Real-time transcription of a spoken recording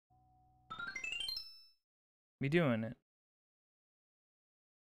We doing it.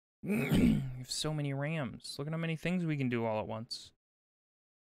 We have so many RAMs. Look at how many things we can do all at once.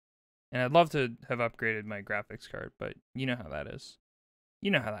 And I'd love to have upgraded my graphics card, but you know how that is.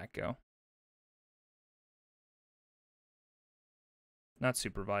 You know how that go. Not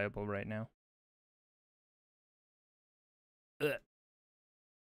super viable right now. Ugh.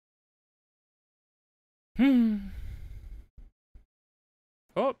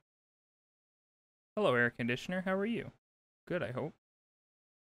 Oh. Hello, air conditioner. How are you? Good, I hope.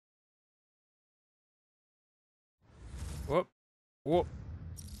 Whoop. Whoop.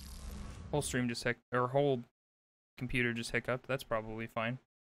 Whole stream just whole computer just hiccuped. That's probably fine.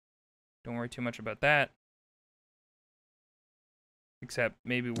 Don't worry too much about that. Except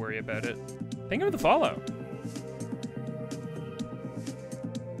maybe worry about it. Thank you for the follow.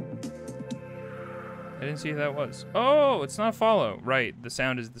 I didn't see who that was. Oh, it's not follow. Right, the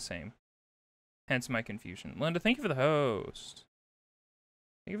sound is the same. Hence my confusion. Linda, thank you for the host.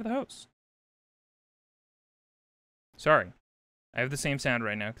 Thank you for the host. Sorry. I have the same sound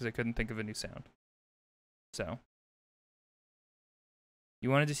right now because I couldn't think of a new sound. So.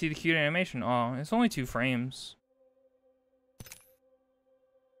 You wanted to see the cute animation? Oh, it's only 2 frames.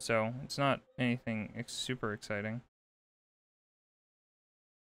 So, it's not anything super exciting.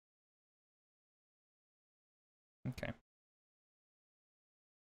 Okay.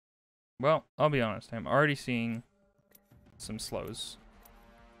 Well, I'll be honest. I'm already seeing some slows.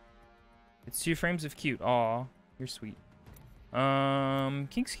 It's 2 frames of cute. Aw, you're sweet.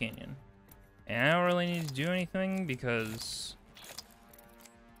 Kings Canyon. And I don't really need to do anything because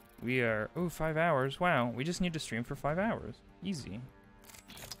we are... Oh, 5 hours. Wow, we just need to stream for 5 hours. Easy.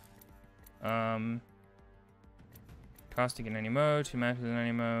 Caustic in any mode, 2 matches in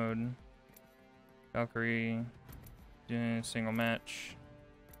any mode. Valkyrie. Single match.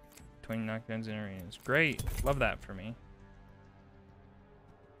 20 knockdowns in arenas. Great. Love that for me.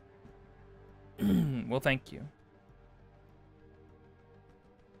 Well, thank you.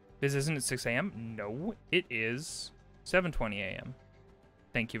 This isn't at 6 a.m.? No, it is 7:20 a.m.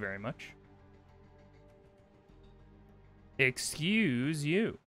 Thank you very much. Excuse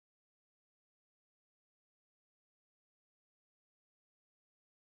you.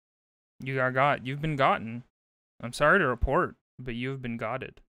 You've been gotten. I'm sorry to report, but you have been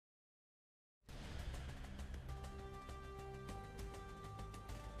gotted.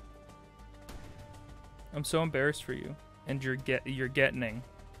 I'm so embarrassed for you, and you're getting.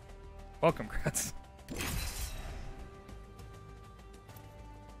 Welcome, Kratz.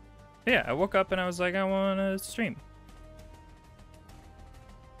 Yeah, I woke up and I was like, I want to stream.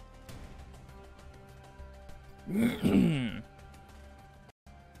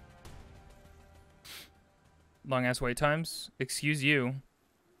 Long ass wait times. Excuse you.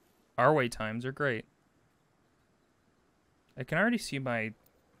 Our wait times are great. I can already see my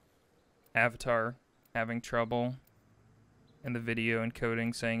avatar having trouble and the video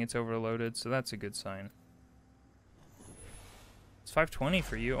encoding saying it's overloaded, so that's a good sign. It's 5:20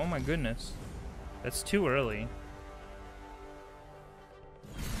 for you. Oh my goodness. That's too early.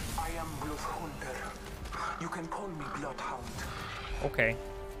 I am Bloodhunter. You can call me Bloodhound. Okay.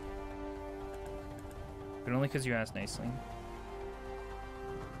 But only because you asked nicely.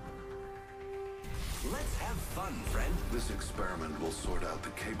 Let's have fun, friend. This experiment will sort out the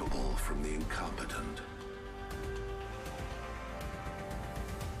capable from the incompetent.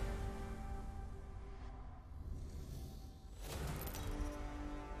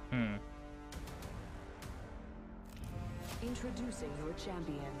 Introducing your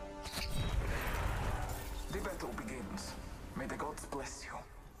champion. The battle begins. May the gods bless you.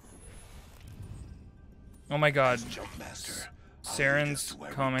 Oh my god. Jumpmaster. Saren's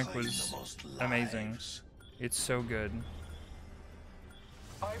comic was amazing. It's so good.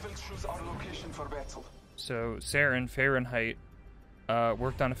 I will choose our location for battle. So Saren Fahrenheit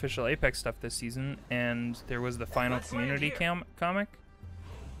worked on official Apex stuff this season, and there was the final community comic.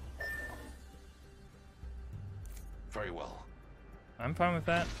 Very well. I'm fine with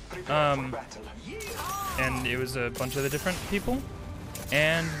that. Prepare for battle. And it was a bunch of the different people,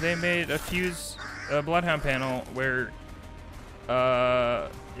 and they made a Bloodhound panel where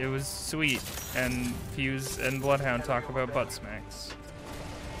it was sweet, and Fuse and Bloodhound talk about butt smacks.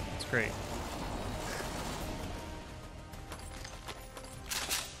 It's great.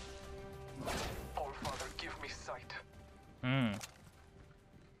 All Father, give me sight. Throwing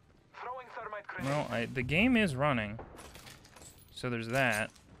thermite grenade. Well, the game is running, so there's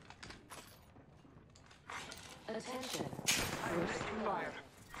that. Attention. First blood.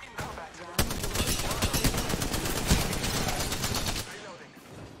 In combat. Reloading.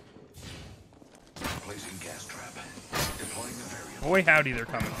 Placing gas trap. Deploying the variable. Boy, howdy, they're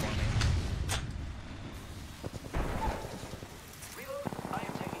coming for me. Reload. I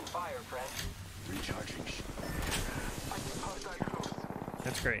am taking fire, friend. Recharging.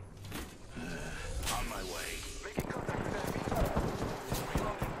 That's great. On my way. Making contact with enemy.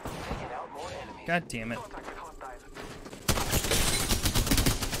 Reloading. Taking out more enemies. God damn it. Contact with hostile.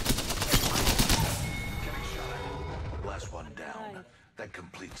 Getting shot at. Last one down. That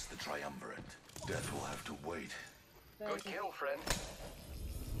completes the triumvirate. Death will have to wait. Good kill, friend.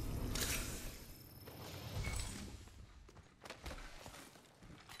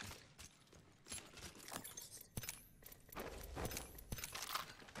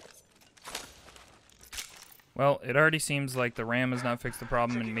 Well, it already seems like the RAM has not fixed the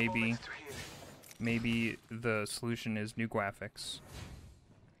problem, and Taking a maybe moment to heal. the solution is new graphics.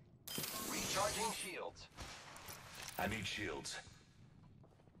 Recharging shields. I need shields.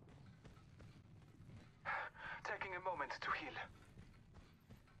 Taking a moment to heal.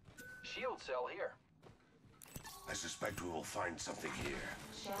 Shield cell here. I suspect we will find something here.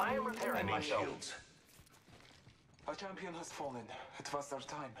 I am I repairing need myself. shields. A champion has fallen. It was their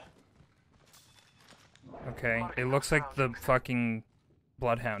time. Okay, it looks like the fucking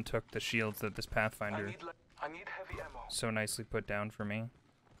Bloodhound took the shields that this I Pathfinder need heavy ammo. so nicely put down for me.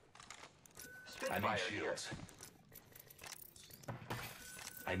 I Spitfire need here. shields.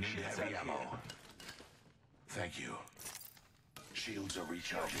 I need heavy ammo. Thank you. Shields are Shield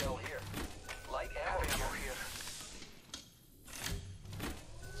recharging. cell here. Light ammo Heavy ammo here.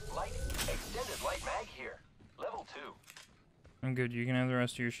 here. Light extended light mag here. Level 2. I'm good, you can have the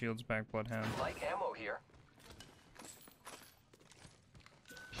rest of your shields back, Bloodhound. Light ammo here.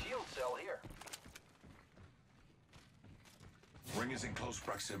 Shield cell here. Ring is in close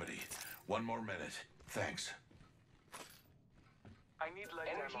proximity. 1 more minute. Thanks. I need light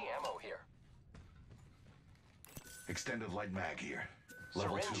Energy ammo. ammo here. Extended light mag here.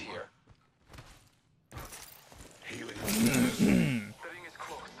 Level Syringe 2. here. Healing. The ring is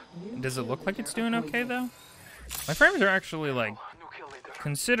close. Does it look like it's doing okay, though? My frames are actually, like, New kill leader.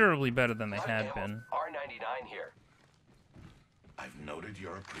 considerably better than they Light had ammo. been. R99 here. I've noted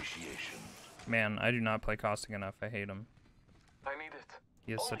your appreciation. Man, I do not play Caustic enough. I hate him. I need it.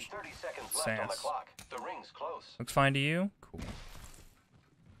 He has Only such... 30 seconds left on the sass. clock. The ring's close. Looks fine to you? Cool.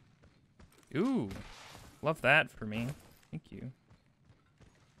 Ooh. Love that for me. Thank you.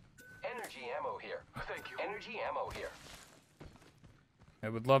 Energy ammo here. Thank you. Energy ammo here. I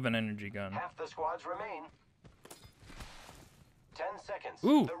would love an energy gun. Half the squads remain. 10 seconds.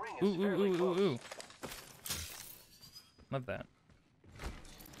 Ooh! The ring Ooh, is ooh, fairly ooh, close. ooh, ooh. Love that.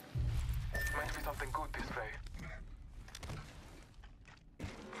 Might be something good this way.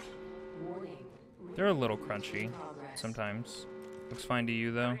 Warning. They're a little crunchy Progress. sometimes. Looks fine to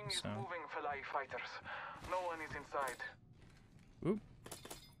you, though, Ring is so... moving, fellow fighters. No one is inside. Oop.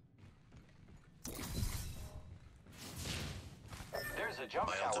 There's a jump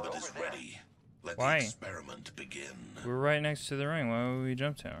My tower ultimate over is there. ready. Let Why? the experiment begin. We're right next to the ring. Why would we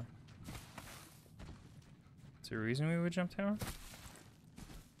jump tower? Is there a reason we would jump tower?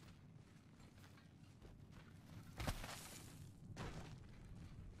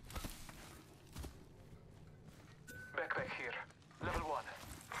 Backpack here. Level 1.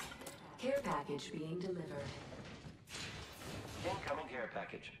 Care package being delivered. Incoming care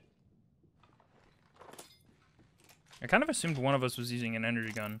package. I kind of assumed one of us was using an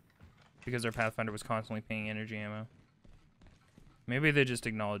energy gun because our Pathfinder was constantly pinging energy ammo. Maybe they just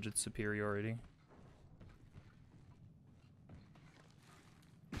acknowledge its superiority.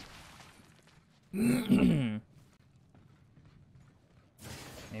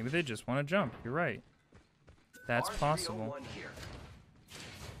 Maybe they just want to jump. You're right. That's possible. R301 here.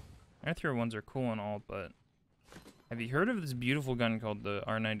 R301s are cool and all, but have you heard of this beautiful gun called the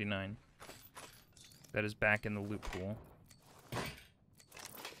R99? That is back in the loot pool.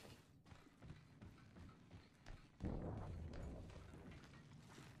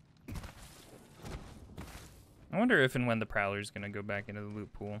 I wonder if and when the Prowler's gonna go back into the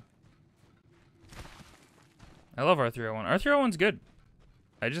loot pool. I love R301. R301's good.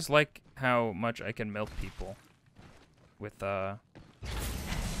 I just like how much I can milk people with the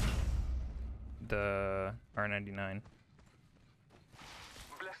R99.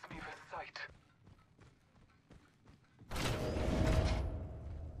 Bless me with sight.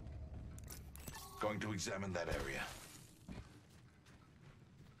 Going to examine that area.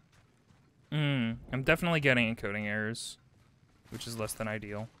 I'm definitely getting encoding errors, which is less than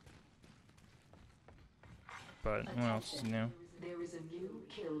ideal. But what else is new? There is a new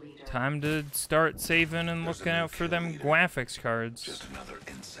kill leader. Time to start saving and There's a looking new out for kill them leader. graphics cards. Just another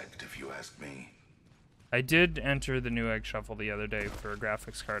insect, if you ask me. I did enter the Newegg Shuffle the other day for a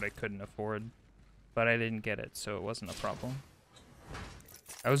graphics card I couldn't afford, but I didn't get it, so it wasn't a problem.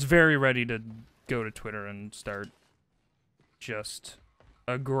 I was very ready to go to Twitter and start just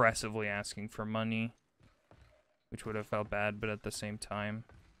aggressively asking for money, which would have felt bad, but at the same time.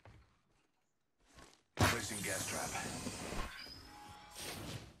 Placing gas trap.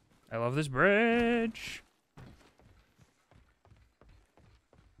 I love this bridge.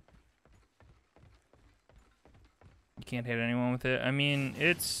 You can't hit anyone with it. I mean,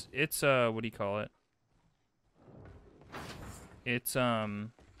 it's what do you call it? It's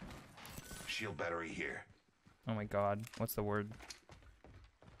Shield battery here. oh my god, what's the word?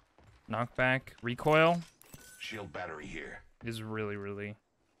 Knockback, recoil Shield battery here. is really, really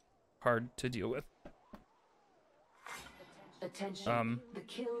hard to deal with. Attention. The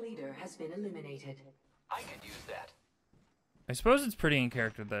kill leader has been eliminated. I could use that. I suppose it's pretty in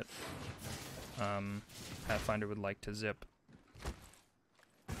character that Pathfinder would like to zip.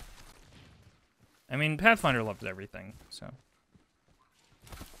 I mean, Pathfinder loves everything, so.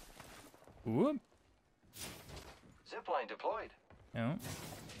 Whoop. Zipline deployed. No.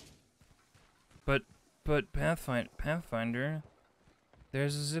 But Pathfinder,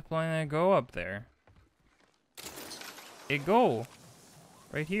 there's a zip line that go up there. It go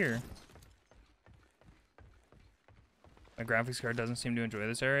right here. My graphics card doesn't seem to enjoy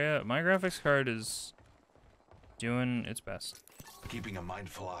this area. My graphics card is doing its best. Keeping a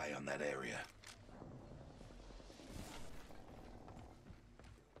mindful eye on that area.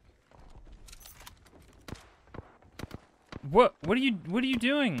 What are you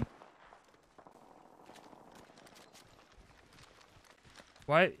doing?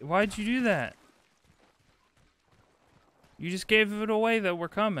 Why'd you do that? You just gave it away that we're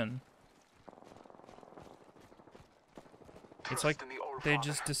coming. It's like they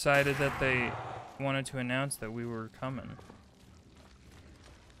just decided that they wanted to announce that we were coming.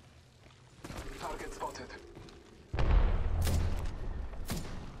 Target spotted.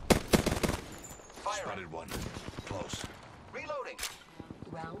 Firing. Spotted one. Close. Reloading.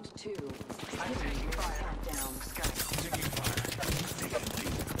 Round 2. I'm taking fire. Countdown. Taking fire. Taking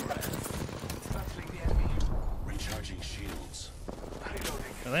deep breath. Battling the enemy. Recharging shields. Reloading.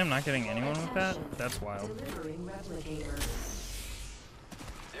 Really, I'm not getting anyone with that? That's wild. Delivering replicator.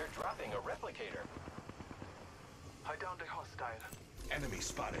 They're dropping a replicator. I downed a hostile. Enemy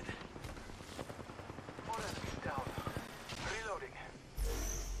spotted. More enemies down. Reloading.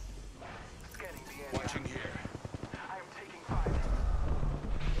 Scanning the area. Watching here. I am taking fire.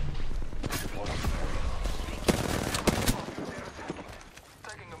 Deploying They're attacking.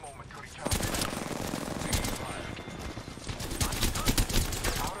 Taking a moment to recharge. taking fire.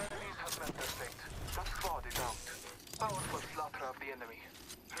 Our enemies have met their fate. That squad is out. Powerful slaughter of the enemy.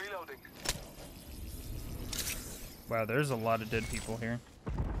 Reloading. Wow, there's a lot of dead people here.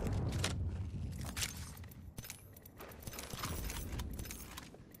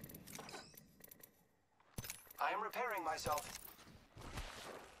 I am repairing myself.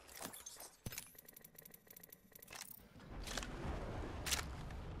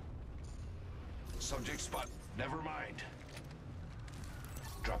 Subject spot. Never mind.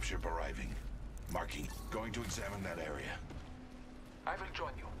 Dropship arriving. Marking. Going to examine that area. I will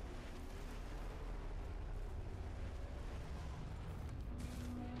join you.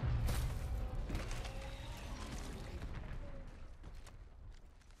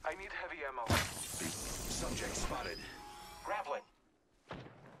 I need heavy ammo. Subject spotted. Grappling.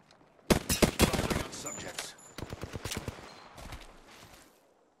 Firing on subjects.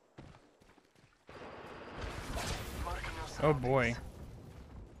 Marking your Oh surroundings. boy.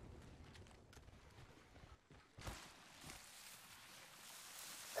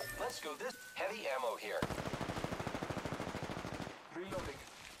 Let's go this. Heavy ammo here. Reloading.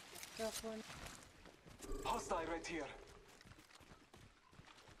 Hostile right here.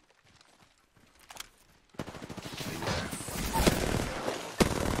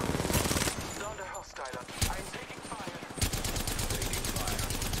 Down the hostile. I'm taking fire. Taking fire.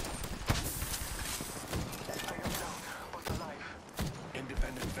 I am down, but alive.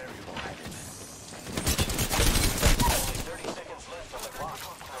 Independent variable added. Only 30 seconds left on the clock.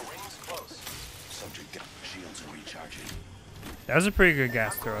 The ring's close. Subject down. Shields are recharging. That was a pretty good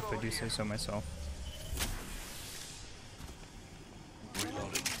gas throw, if I do say so myself.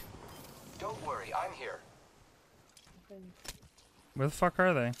 Reloading. Don't worry, I'm here. Where the fuck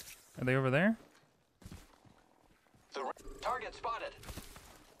are they? Are they over there? Target spotted.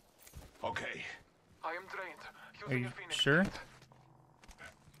 Okay. I am drained. Are Using you a phoenix sure? kit.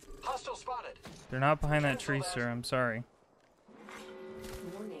 Hostile spotted. They're not behind that tree, sir. I'm sorry.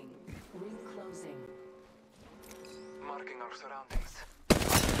 Warning. Ring closing. our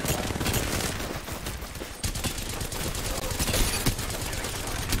surroundings.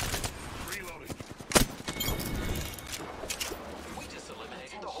 Reloading. We just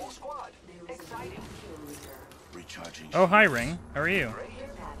eliminated the whole squad. Exciting. Recharging. Oh, hi, Ring. How are you?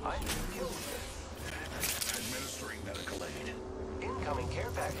 I'm kill leader. Administering medical aid. Incoming care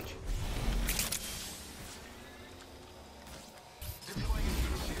package. Deploying a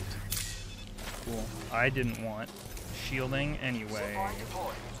shield. Cool. I didn't want shielding anyway. Supply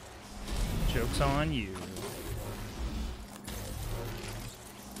deployed. Joke's on you.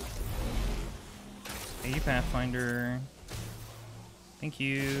 Thank you, Pathfinder. Thank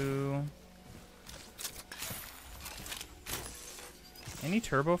you. Any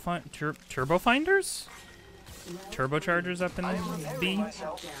turbo finders? Turbochargers up in the B?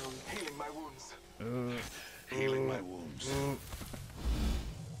 Myself. Healing my wounds. Healing my wounds.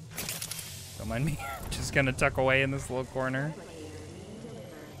 Don't mind me. Just gonna tuck away in this little corner.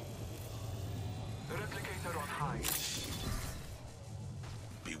 Replicator on high.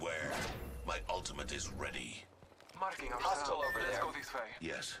 Beware. My ultimate is ready. Marking our Hostile surroundings. over Let's there. go this way.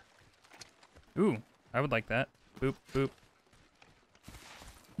 Yes. Ooh, I would like that. Boop, boop.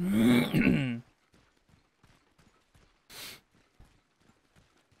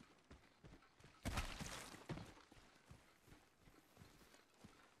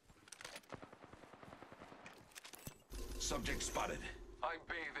 Subject spotted. I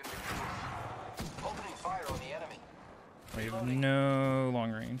bathe in the truth. Opening fire on the enemy. We have no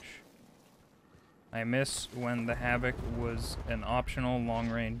long range. I miss when the Havoc was an optional long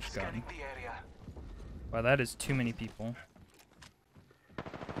range gun. Scanning the area. Wow, that is too many people.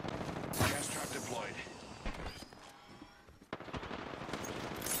 Gas trap deployed.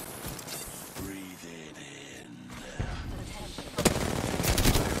 Breathe it in.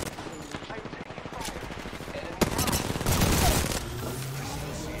 I'm taking fire. Enemy I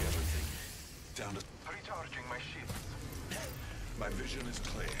still see everything. Down to Recharging my shields. my vision is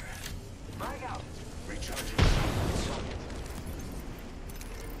clear. down. Frag out. Recharging.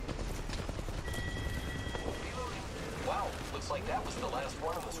 Reloading. Wow, looks like that was the last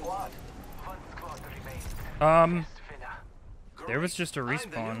one of the squad. One squad remains. Um, Best winner. there was just a I'm the new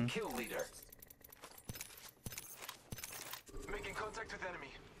respawn. kill leader. Making contact with enemy.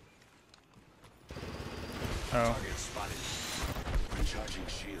 Oh, Target spotted. Recharging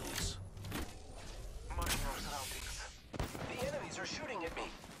shields. Marking our surroundings. The enemies are shooting at me.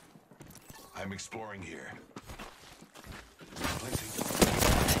 I'm exploring here. Placing.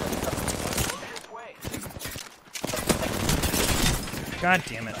 This way. god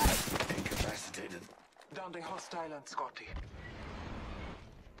damn it. Incapacitated. Down the hostile and Scotty.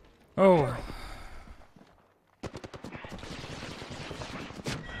 Oh, Reloading.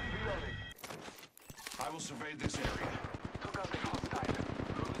 I will survey this area. Took out the hostile.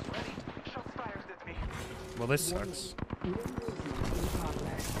 Who's ready? Shots fired at me. well, this sucks. Enemy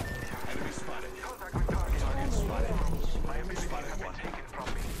spotted. Contact with target. Target spotted. My abilities Spotted have been one. taken from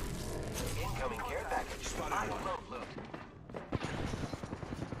me. Incoming care package. Spotted I one. load loot.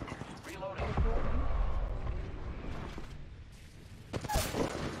 Reloading.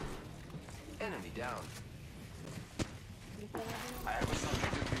 Enemy down. I have a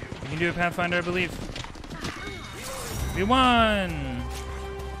subject in view. You can do it, Pathfinder, I believe. We won!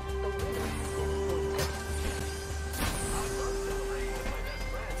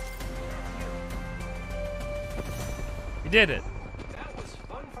 We did it. That was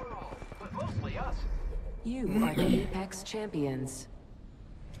fun for all, but mostly us. You are the Apex champions.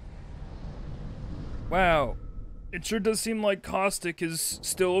 Wow. It sure does seem like Caustic is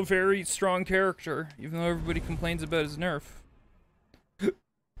still a very strong character, even though everybody complains about his nerf.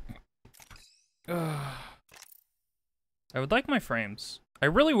 I would like my frames. I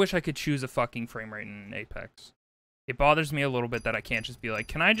really wish I could choose a fucking frame rate in Apex. It bothers me a little bit that I can't just be like,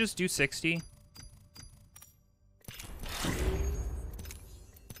 can I just do 60?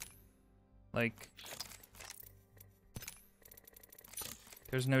 Like,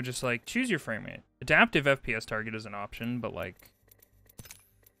 there's no just like, choose your frame rate. Adaptive FPS target is an option, but like,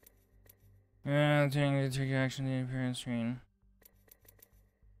 take action the appearance screen.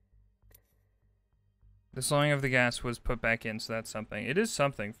 The slowing of the gas was put back in, so that's something. It is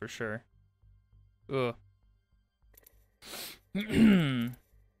something for sure. Ugh.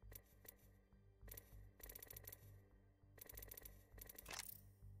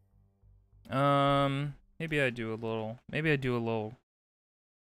 Maybe I do a little. Maybe I do a little.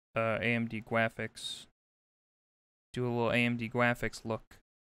 AMD graphics. Do a little AMD graphics look.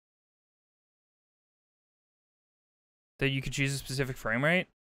 That you could choose a specific frame rate.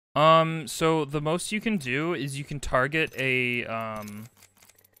 So the most you can do is you can target an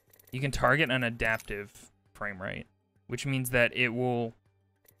adaptive frame rate, which means that it will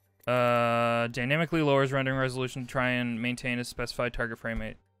dynamically lowers rendering resolution to try and maintain a specified target frame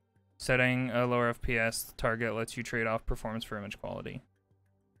rate. Setting a lower FPS target lets you trade off performance for image quality.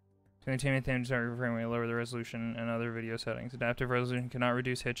 To maintain the target frame rate, lower the resolution and other video settings. Adaptive resolution cannot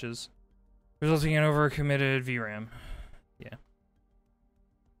reduce hitches, resulting in overcommitted VRAM. Yeah.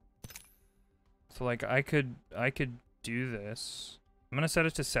 So like I could do this. I'm gonna set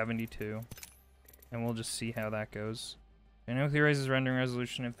it to 72, and we'll just see how that goes. Dynamically raises rendering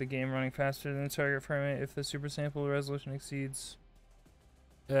resolution if the game running faster than the target frame rate. If the super sample resolution exceeds,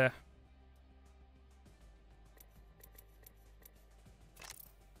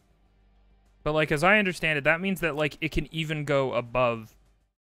 But like as I understand it, that means that like it can even go above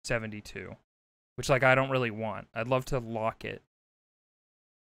 72, which like I don't really want. I'd love to lock it.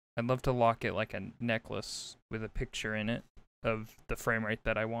 I'd love to lock it like a necklace with a picture in it of the frame rate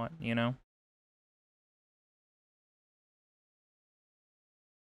that I want, you know?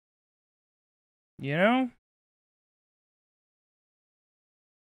 You know?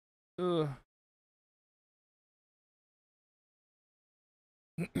 Ugh.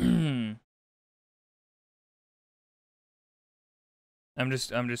 I'm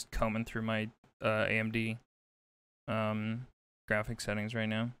just combing through my AMD graphic settings right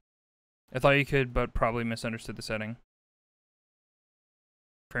now. I thought you could, but probably misunderstood the setting.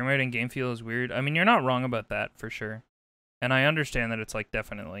 Frame rate and game feel is weird. I mean, you're not wrong about that for sure. And I understand that it's like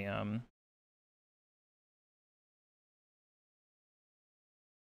definitely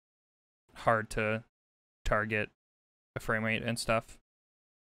hard to target a frame rate and stuff.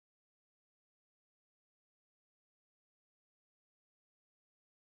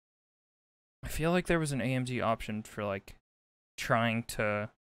 I feel like there was an AMD option for like trying to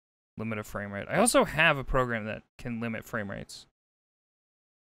limit a frame rate. I also have a program that can limit frame rates.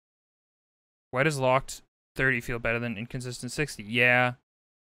 Why does locked 30 feel better than inconsistent 60? Yeah.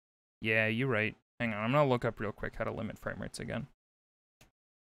 Yeah, you're right. Hang on, I'm gonna look up real quick how to limit frame rates again.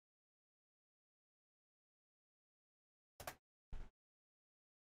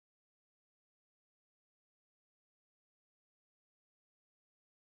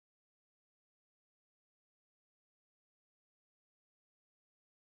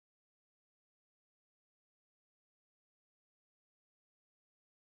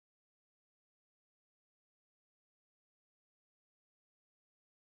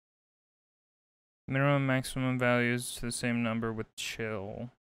 Minimum maximum values to the same number with chill.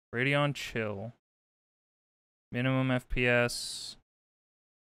 Radeon chill. Minimum FPS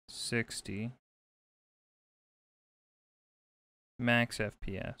 60. Max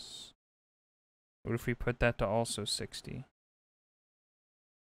FPS. What if we put that to also 60?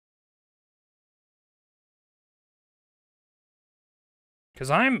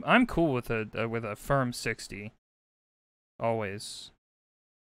 Cause I'm cool with a firm 60. Always.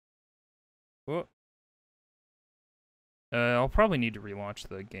 Whoa. I'll probably need to relaunch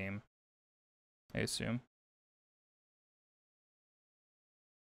the game, I assume.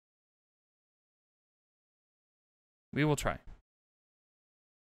 We will try.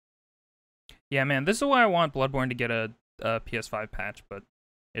 Yeah, man, this is why I want Bloodborne to get a PS5 patch, but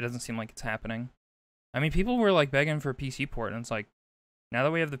it doesn't seem like it's happening. I mean, people were like begging for a PC port, and it's like, now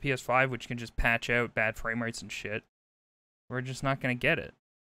that we have the PS5, which can just patch out bad frame rates and shit, we're just not gonna get it.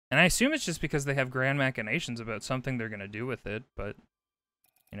 And I assume it's just because they have grand machinations about something they're gonna do with it, but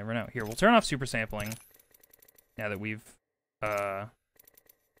you never know. Here, we'll turn off super sampling now that we've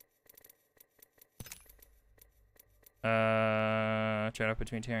trade-off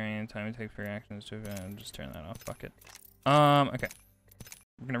between tearing and time it takes for reactions to just turn that off. Fuck it. Okay.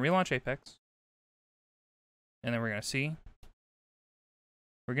 We're gonna relaunch Apex. And then we're gonna see.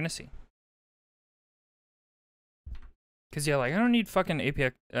 We're gonna see. Cause yeah, like I don't need fucking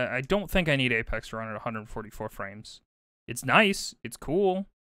Apex. I don't think I need Apex to run at 144 frames. It's nice. It's cool.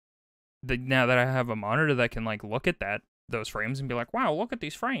 Now that I have a monitor that can like look at those frames and be like, wow, look at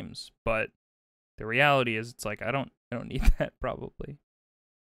these frames. But the reality is, it's like I don't need that probably.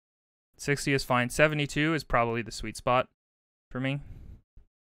 60 is fine. 72 is probably the sweet spot for me.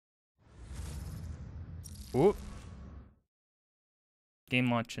 Ooh.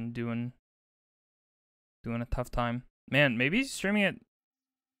 Game launch and doing a tough time. Man, maybe streaming it.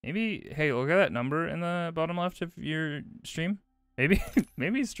 Maybe, hey, look at that number in the bottom left of your stream.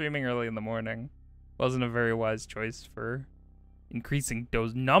 Maybe streaming early in the morning wasn't a very wise choice for increasing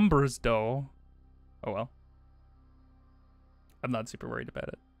those numbers, though. Oh well. I'm not super worried about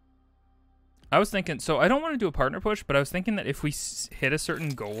it. I was thinking, so I don't want to do a partner push, but I was thinking that if we hit a certain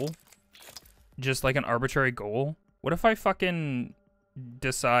goal, just like an arbitrary goal, what if I fucking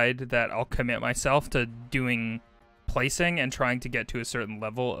decide that I'll commit myself to doing placing and trying to get to a certain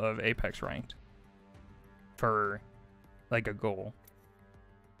level of Apex ranked for like a goal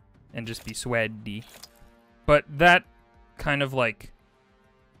and just be sweaty. But that kind of like,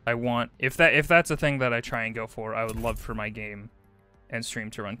 I want, if that's a thing that I try and go for, I would love for my game and stream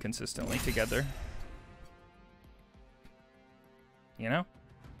to run consistently together. You know?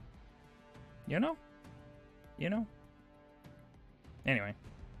 You know? You know? Anyway.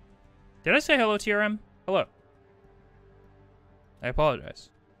 Did I say hello, TRM? Hello. I apologize.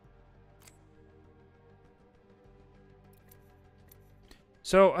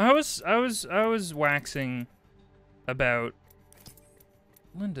 So I was waxing about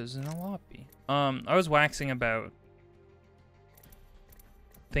Linda's in a lobby. I was waxing about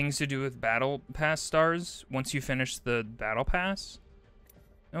things to do with Battle Pass stars once you finish the Battle Pass.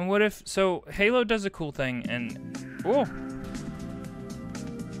 And what if... So, Halo does a cool thing, and... Oh!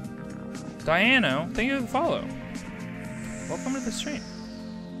 Diano, thank you for the follow. Welcome to the stream.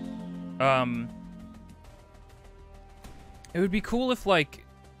 It would be cool if, like,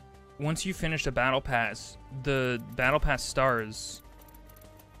 once you finish a Battle Pass, the Battle Pass stars,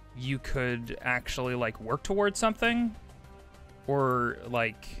 you could actually, like, work towards something. Or,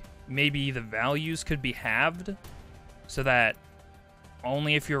 like, maybe the values could be halved so that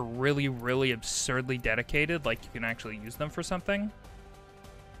only if you're really, really absurdly dedicated, like, you can actually use them for something.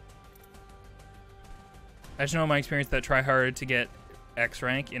 I just know in my experience that try hard to get X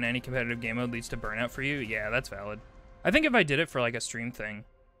rank in any competitive game mode leads to burnout for you. Yeah, that's valid. I think if I did it for, like, a stream thing,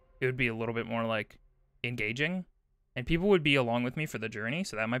 it would be a little bit more, like, engaging. And people would be along with me for the journey,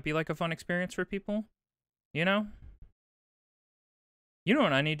 so that might be, like, a fun experience for people. You know? You know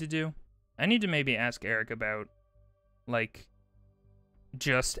what I need to do? I need to maybe ask Eric about, like,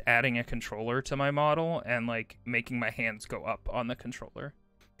 just adding a controller to my model and, like, making my hands go up on the controller.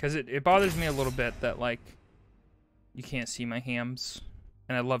 Because it bothers me a little bit that, like, you can't see my hams.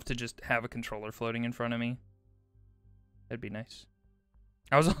 And I'd love to just have a controller floating in front of me. That'd be nice.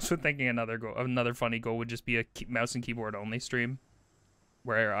 I was also thinking another funny goal would just be a mouse and keyboard only stream.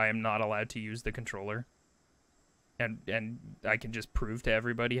 Where I am not allowed to use the controller. And I can just prove to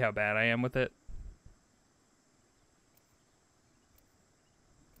everybody how bad I am with it.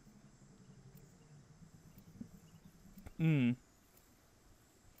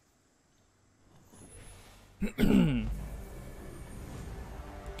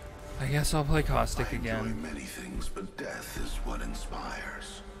 I guess I'll play Caustic again. Many things, but death is what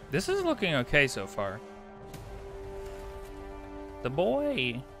inspires. This is looking okay so far. The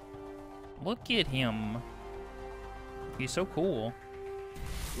boy. Look at him. He's so cool.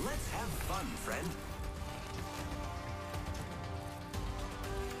 Let's have fun, friend.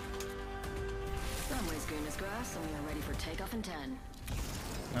 Runway's green as grass, and we are ready for takeoff in 10.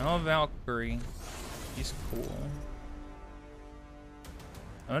 Oh, Valkyrie. She's cool.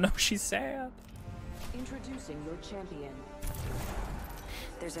 Oh no, she's sad. Introducing your champion.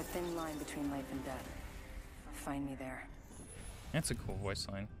 There's a thin line between life and death. Find me there. That's a cool voice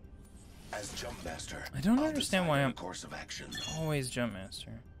line. As Jump Master, I don't understand why I'm course of action. always Jump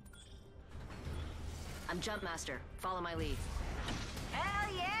Master. I'm Jump Master. Follow my lead. Hell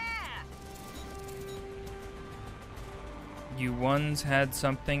yeah! You ones had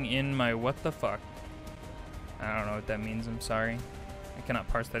something in my what the fuck? I don't know what that means, I'm sorry. I cannot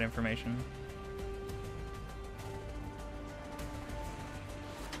parse that information.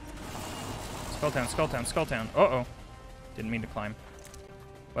 Skulltown, Skulltown, Skulltown. Uh-oh. Didn't mean to climb.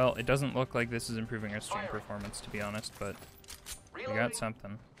 Well, it doesn't look like this is improving our stream performance, to be honest, but we got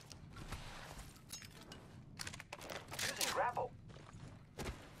something. Using grapple.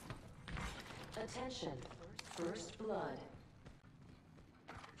 Attention. First blood.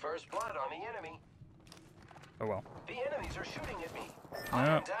 First blood on the enemy. Oh well. The enemies are shooting at me. No. I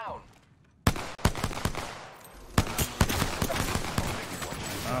am down.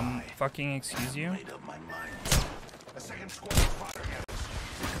 Fucking excuse you? Made up my mind. A second squad spotter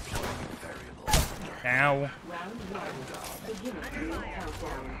Ow. Round one. Beginning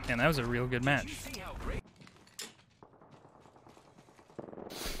countdown. And that was a real good match.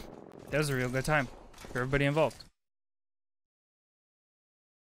 That was a real good time for everybody involved.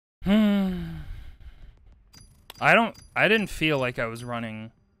 I didn't feel like I was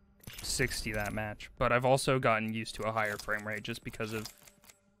running 60 that match, but I've also gotten used to a higher frame rate just because of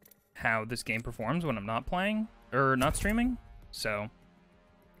how this game performs when I'm not playing or not streaming. So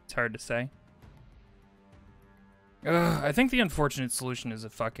it's hard to say. I think the unfortunate solution is a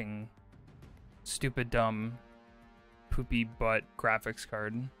fucking stupid, dumb, poopy butt graphics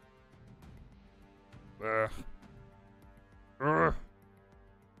card. Ugh. Ugh.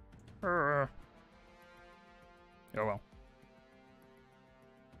 Ugh. Oh well.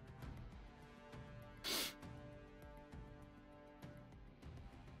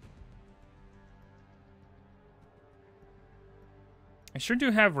 I sure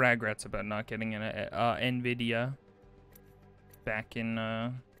do have regrets about not getting an Nvidia back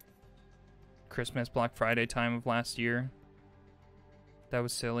in Christmas, Black Friday time of last year. That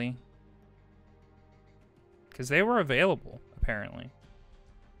was silly. Because they were available, apparently.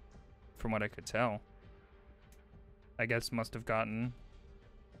 From what I could tell. I guess must have gotten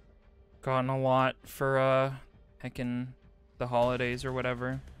a lot for heckin' the holidays or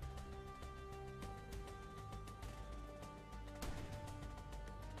whatever.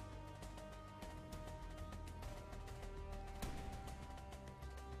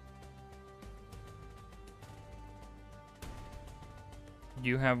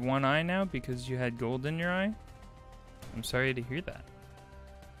 You have one eye now because you had gold in your eye? I'm sorry to hear that.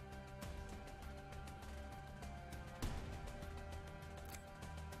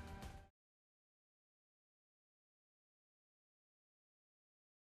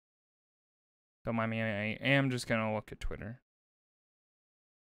 Don't mind me, I am just gonna look at Twitter.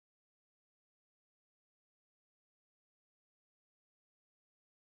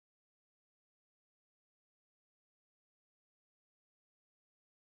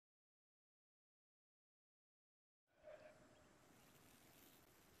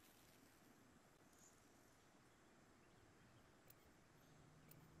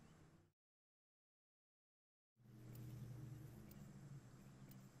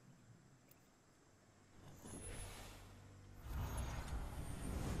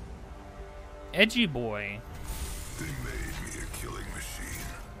 Edgy boy. They made me a killing machine.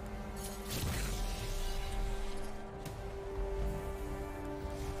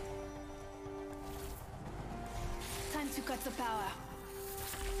 Time to cut the power.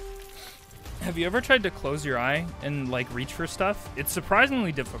 Have you ever tried to close your eye and like reach for stuff? It's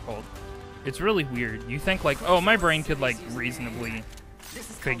surprisingly difficult. It's really weird. You think like, oh, my brain could like reasonably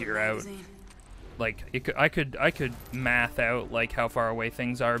figure out. Like I could math out like how far away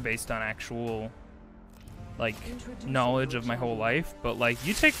things are based on actual like knowledge of my whole life, but like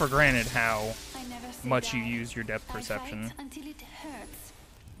you take for granted how much you use your depth perception. Until it hurts.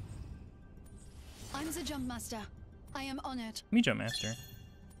 I'm the jump master. I am honored. Me jump master.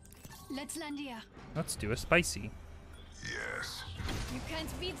 Let's land here. Let's do a spicy. Yes. You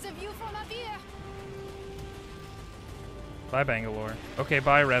can't beat the view from up here. Bye, Bangalore. Okay,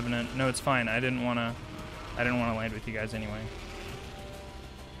 bye, Revenant. No, it's fine. I didn't wanna land with you guys anyway.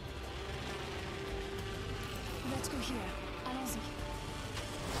 Let's go here. Allons-y.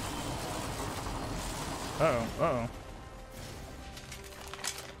 Uh-oh, uh-oh.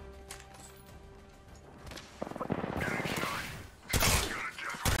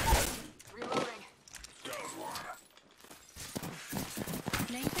 Reloading.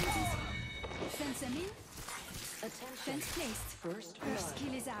 Laying fences. Fence them in. Attention. Fence placed. First First blood.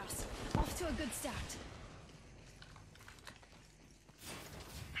 kill is ours. Off to a good start.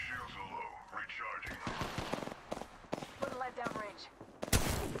 Shields are low. Recharging. Putting light down range.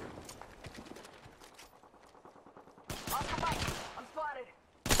 Off the bike. I'm spotted.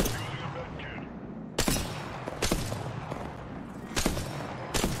 Using a med kit.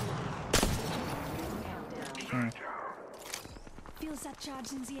 Feel that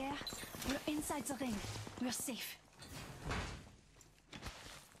charge in the air? We're inside the ring. We're safe.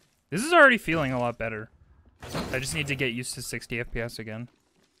 This is already feeling a lot better. I just need to get used to 60 FPS again.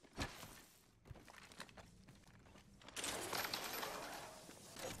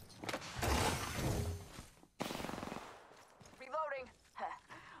 Reloading.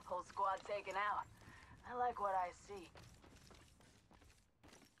 Whole squad taken out. I like what I see.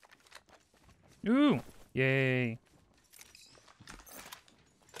 Ooh, yay.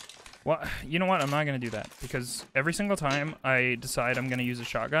 Well, you know what? I'm not going to do that because every single time I decide I'm going to use a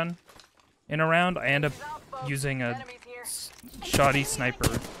shotgun in a round, I end up using a Enemies here. shoddy sniper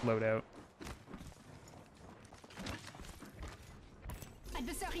loadout.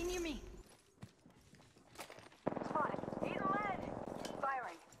 Adversary near me. Spotted. Eating lead.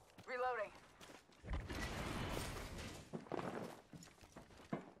 Firing. Reloading.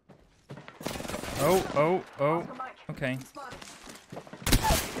 Oh. Okay. Spotted.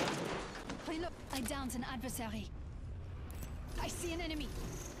 Reload. I downed an adversary. I see an enemy.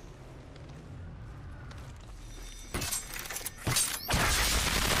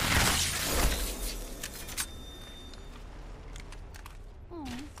 Oh,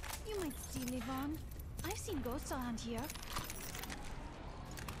 you might still live on. around here.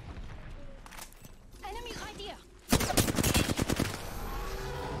 Enemy right here.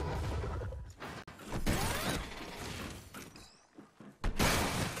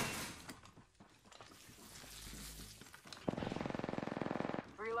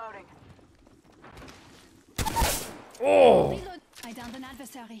 Reloading. Oh, Reload. I downed an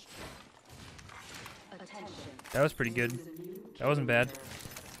adversary. that was pretty good. That wasn't bad.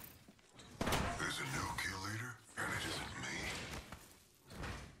 There's a new kill leader, and it isn't me.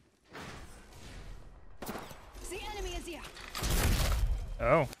 The enemy is here.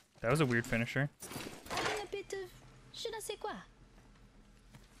 Oh, that was a weird finisher. Having a bit of je ne sais quoi.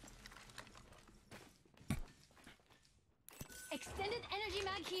 Extended energy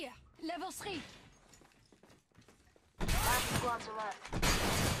mag here. Level 3. Last squads are left.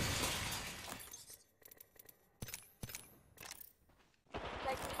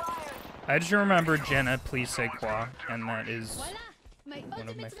 Take fire. I just remember Jenna, please say quoi, and that is Voila. My one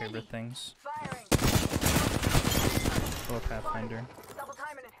of my ultimate's favorite ready. things. Firing. Hello, Pathfinder. Double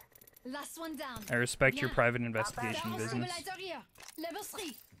timing it. Last one down. I respect your Yeah. private investigation Barrel business. stabilizer here. Level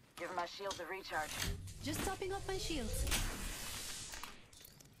 3. Give my shields a recharge. Just topping up my shields.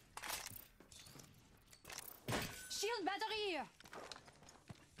 Shield battery here.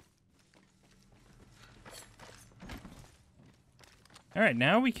 Alright,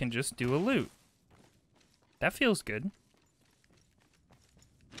 now we can just do a loot. That feels good.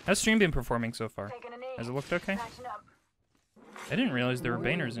 How's stream been performing so far? Taking a knee. Has it looked okay? Patching up. I didn't realize there were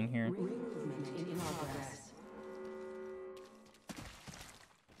banners in here. Movement in progress.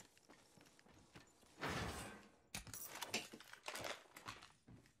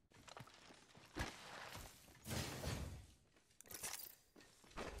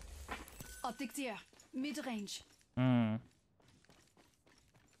 Optics here. Mid-range. Hmm.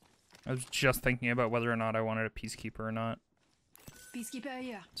 I was just thinking about whether or not I wanted a Peacekeeper or not. Peacekeeper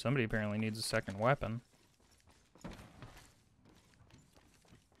here. Somebody apparently needs a second weapon.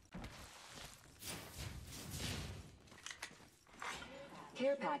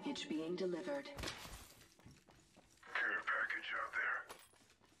 Care package being delivered. Care package out there.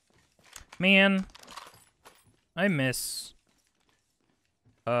 Man, I miss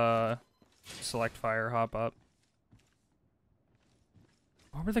select fire, hop up.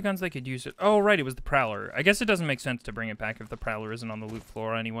 What were the guns they could use it? Oh, right, it was the Prowler. I guess it doesn't make sense to bring it back if the Prowler isn't on the loot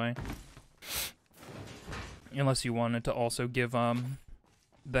floor anyway. Unless you wanted to also give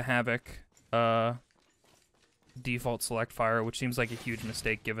the Havoc default select fire, which seems like a huge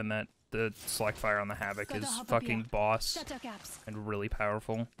mistake given that the select fire on the Havoc Gotta is hop up fucking here. boss Shutter caps. and really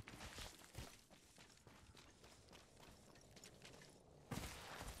powerful.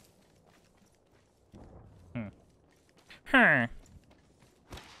 Huh.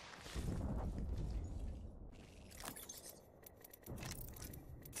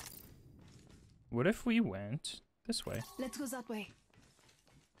 What if we went this way? Let's go that way.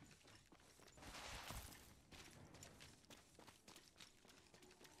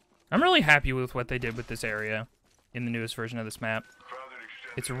 I'm really happy with what they did with this area in the newest version of this map.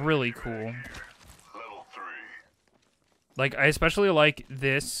 It's really cool. Level 3. Like, I especially like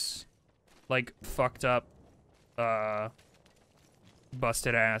this, like, fucked up,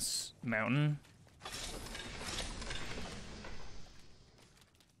 busted ass mountain.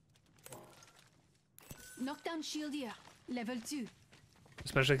 Knockdown shield here. Level 2.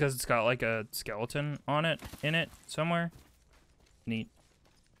 Especially because it's got, like, a skeleton on it, in it, somewhere. Neat.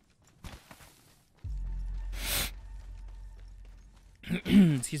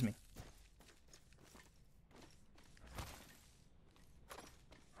 Excuse me.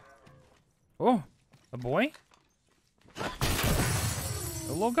 Oh, a boy? A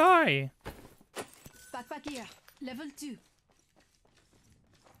little guy. Backpack here. Level 2.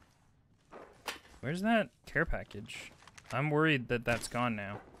 Where's that care package? I'm worried that that's gone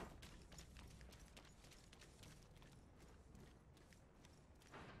now.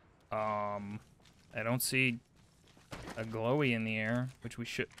 I don't see a glowy in the air, which we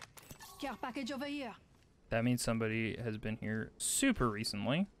should... Care package over here. That means somebody has been here super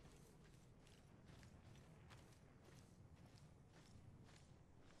recently.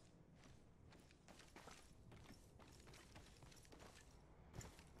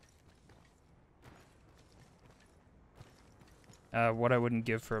 What I wouldn't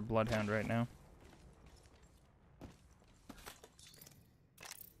give for a bloodhound right now.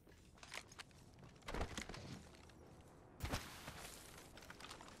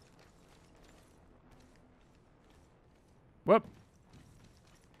 Whoop.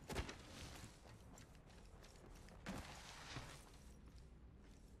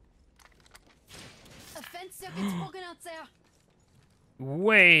 A fence circuit's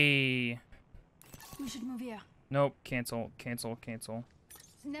way. We should move here. Nope. Cancel. Cancel. Cancel.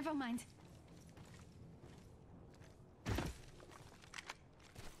 Never mind.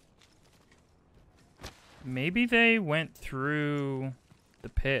 Maybe they went through the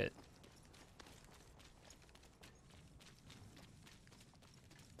pit.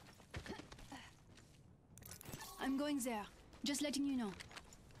 I'm going there. Just letting you know.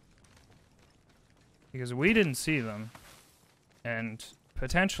 Because we didn't see them. And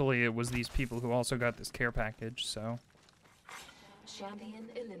potentially it was these people who also got this care package, so. Champion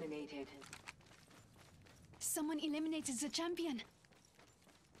eliminated. Someone eliminated the champion.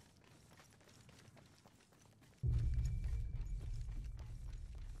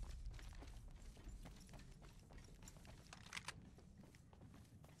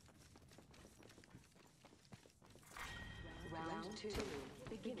 Round 2.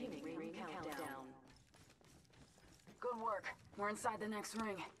 Beginning ring countdown. Good work. We're inside the next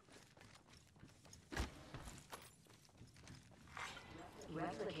ring.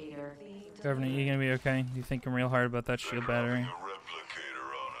 Replicator. Revenant, you gonna be okay? You thinking real hard about that shield battery? A replicator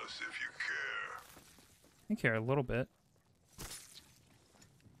on us if you care. I care a little bit.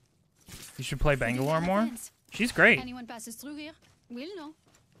 You should play Bangalore more? She's great. Anyone passes through here, we'll know.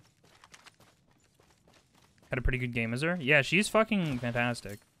 Had a pretty good game as her. Yeah, she's fucking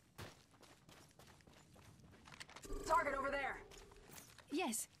fantastic. Target over there.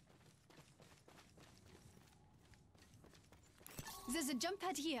 Yes. There's a jump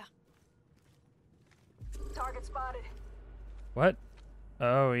pad here. Target spotted. What?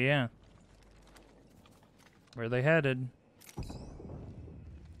 Oh, yeah. Where they headed?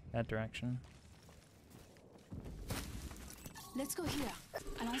 That direction. Let's go here.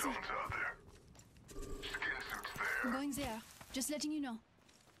 Allons-y. Out there. Skin suits there. I'm going there. Just letting you know.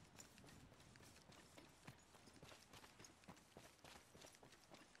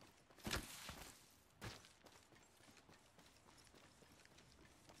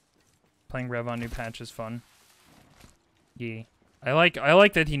 Playing Rev on new patch is fun. Yeah. I like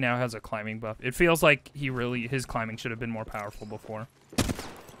that he now has a climbing buff. It feels like his climbing should have been more powerful before.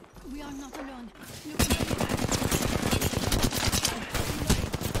 We are not alone.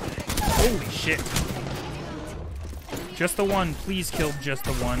 Holy shit. Just the one. Please kill just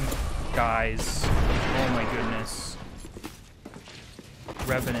the one. Guys. Oh my goodness.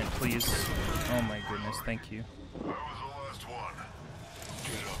 Revenant, please. Oh my goodness, thank you. I was the last one.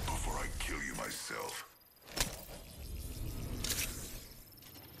 Get up before I kill you myself.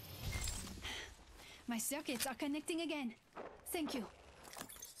 My circuits are connecting again. Thank you.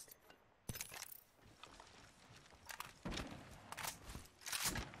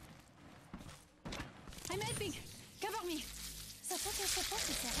 I'm helping. Cover me.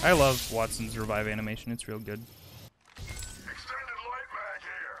 Support. I love Watson's revive animation. It's real good. Extended light mag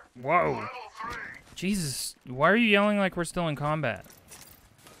here. Whoa. Level 3. Jesus. Why are you yelling like we're still in combat?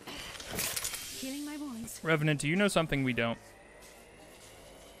 Healing my wounds. Revenant, do you know something we don't?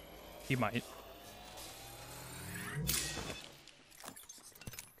 He might.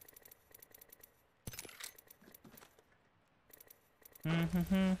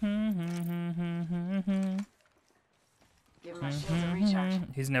 Give my shields a recharge.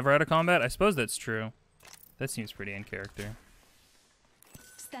 He's never out of combat? I suppose that's true. That seems pretty in character.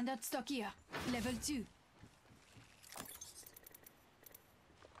 Standard stock here. Level 2.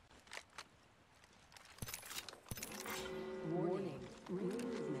 Warning. Ring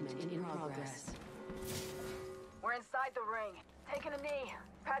movement in progress. We're inside the ring. Taking a knee.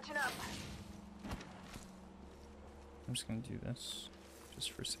 Patching up. I'm just gonna do this.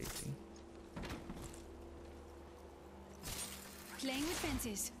 Just for safety. Playing with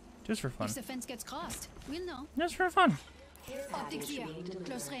fences. Just for fun. If the fence gets crossed, we'll know. Just for fun. Optics here.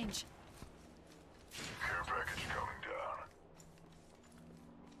 Close range. Care package coming down.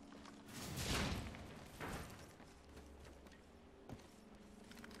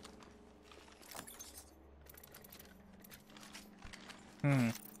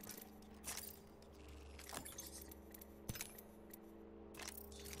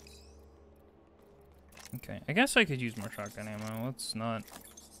 Okay, I guess I could use more shotgun ammo.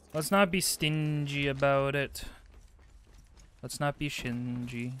 Let's not be stingy about it. Let's not be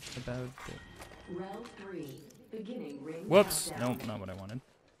shingy about it. Round 3. Beginning ring Whoops. countdown. Nope, not what I wanted.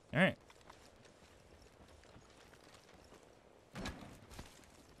 Alright.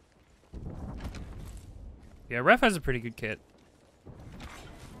 Yeah, Ref has a pretty good kit.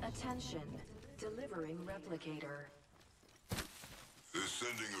 Attention. Delivering replicator. They're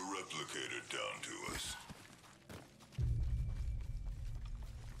sending a replicator down to us.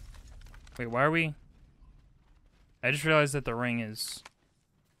 Wait, why are we... I just realized that the ring is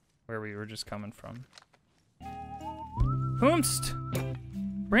where we were just coming from. Whomst!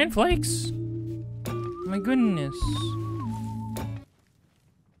 Bran Flakes! My goodness.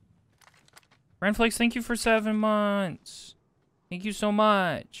 Bran Flakes, thank you for 7 months. Thank you so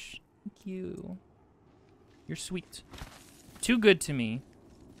much. Thank you. You're sweet. Too good to me.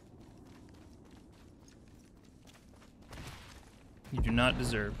 You do not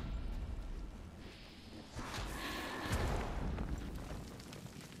deserve.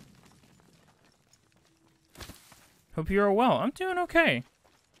 Hope you are well. I'm doing okay.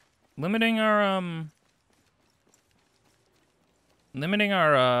 Limiting our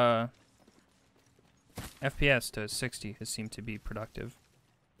FPS to 60 has seemed to be productive.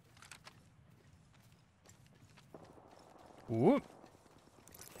 Whoop.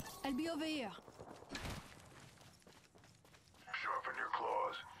 I'll be over here. Sharpen your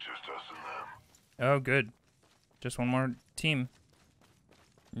claws. Just us and them. Oh, good. Just one more team.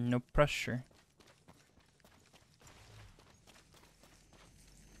 No pressure.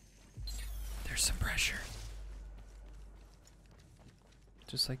 There's some pressure.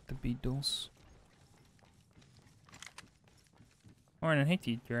 Just like the Beatles. Morning, hey,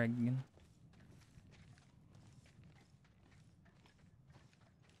 T-Dragon.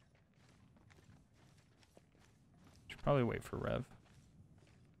 Should probably wait for Rev.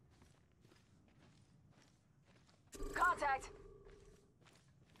 Contact.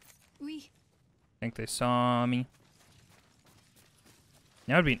 Oui. Think they saw me.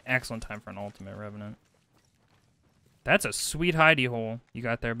 Now would be an excellent time for an ultimate Revenant. That's a sweet hidey hole you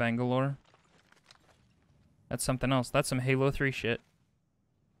got there, Bangalore. That's something else. That's some Halo 3 shit.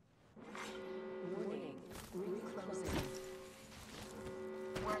 Warning. Ring closing.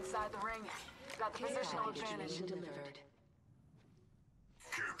 We're inside the ring. Got the Care positional package advantage. being delivered.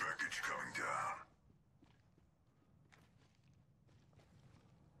 Care package coming down.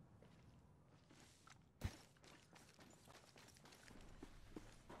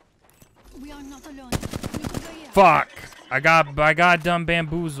 We are not alone. Look over here. Fuck! I got done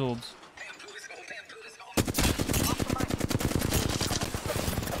bamboozled.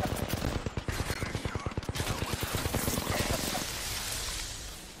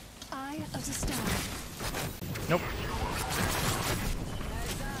 Eye of the star. Nope.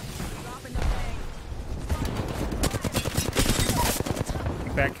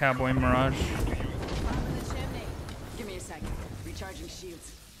 Take that Cowboy Mirage. Give me a second. Recharging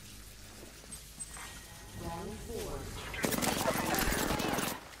shields. Round 4.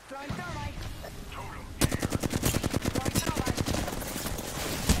 Throwing thermite.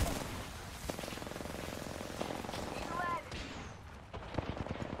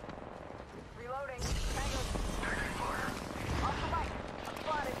 Reloading. Tango. Off the right.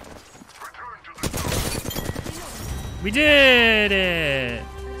 Spotted. We did it!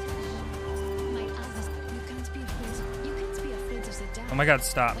 My others, you can't be afraid. You can't be afraid of the dark. Oh my god,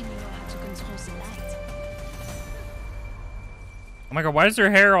 stop. When you know how to control the light. Oh my god, why is their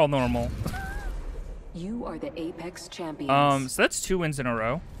hair all normal? You are the Apex champions. So that's 2 wins in a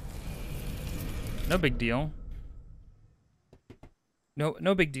row. No big deal.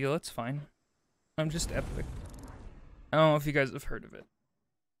 No big deal, it's fine. I'm just epic. I don't know if you guys have heard of it.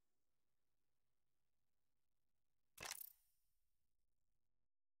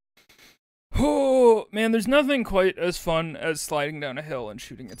 Oh, man, there's nothing quite as fun as sliding down a hill and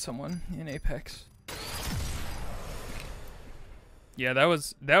shooting at someone in Apex. Yeah, that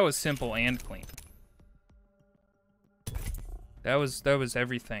was simple and clean. That was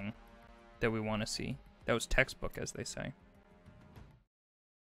everything that we want to see. That was textbook, as they say.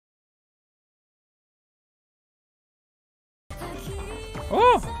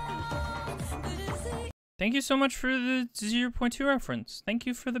 Oh! Thank you so much for the 0.2 reference. Thank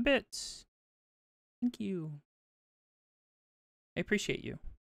you for the bits. Thank you. I appreciate you.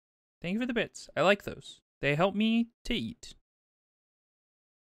 Thank you for the bits. I like those. They help me to eat.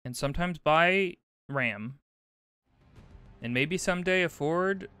 And sometimes buy RAM. And maybe someday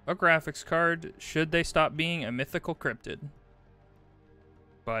afford a graphics card should they stop being a mythical cryptid.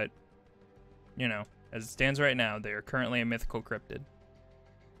 But, you know, as it stands right now, they are currently a mythical cryptid.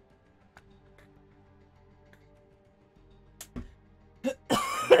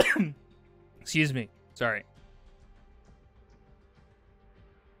 Excuse me. Sorry.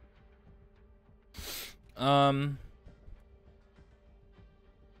 What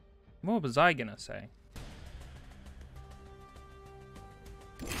was I gonna say?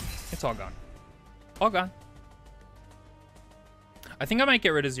 It's all gone. All gone. I think I might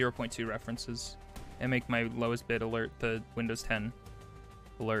get rid of 0.2 references and make my lowest bit alert the Windows 10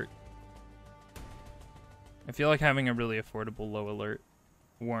 alert. I feel like having a really affordable low alert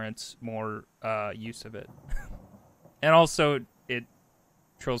warrants more use of it. And also, it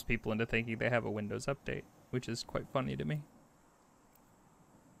trolls people into thinking they have a Windows update, which is quite funny to me.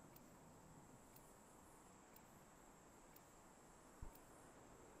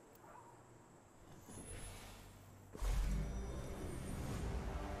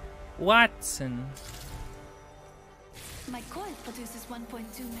 Watson. My coil produces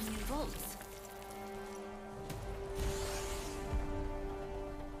 1.2 million volts.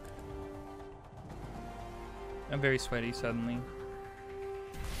 I'm very sweaty suddenly.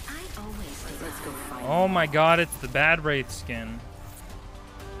 I always take Let's go find Oh my god, it's the bad Wraith skin.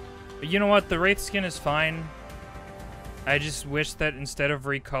 But you know what? The Wraith skin is fine. I just wish that instead of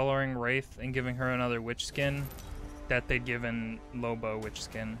recoloring Wraith and giving her another witch skin, that they'd given Loba witch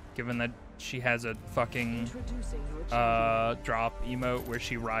skin. Given that she has a fucking drop emote where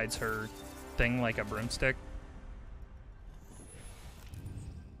she rides her thing like a broomstick.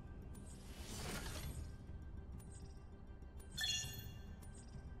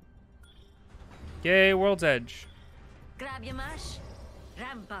 Yay, World's Edge. Grab your mash.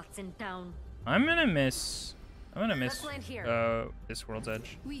 Ramparts in town. I'm gonna miss Let's land here. this World's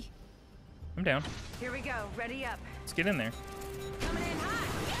Edge. Oui. I'm down. Here we go. Ready up. Let's get in there. Coming in hot.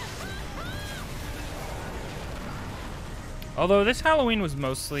 Although this Halloween was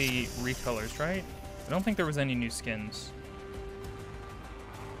mostly recolors, right? I don't think there was any new skins.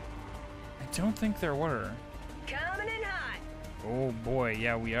 I don't think there were. Coming in hot. Oh boy,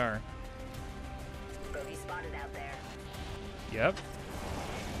 yeah, we are. Bogey spotted out there. Yep.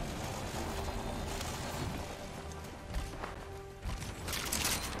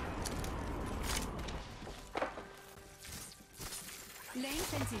 Laying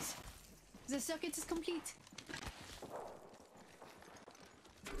fences. The circuit is complete.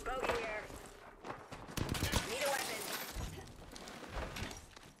 Bogey here. Need a weapon.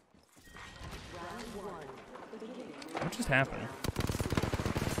 What just happened?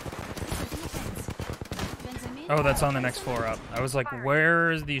 Setting a fence. Fence I'm in. Oh, that's on the next floor up. I was like,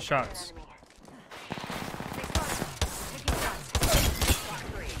 where is these shots?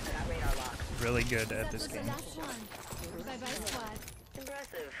 Really good at That this was the game. last one. Bye bye, squad.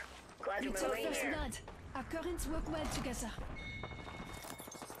 Impressive. Glad We you're took my first here. blood. Our currents work well together.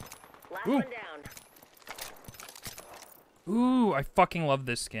 Last Ooh. one down. Ooh, I fucking love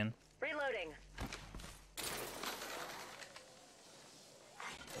this skin. Reloading.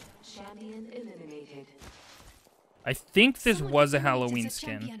 Champion eliminated. I think this Someone was a eliminated Halloween the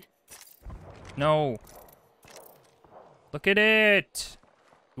skin. champion. No. Look at it.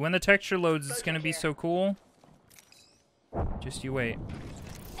 When the texture loads, it's gonna be so cool. Just you wait. Enemy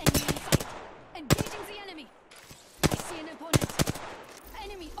in sight. Engaging the enemy. I see an opponent.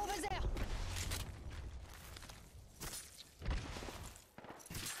 Enemy over there.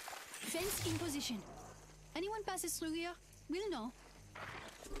 Fence in position. Anyone passes through here, we'll know.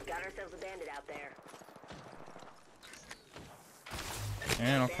 Got ourselves a bandit out there.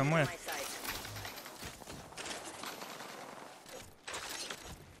 And I'll come Bandit in with. my sight.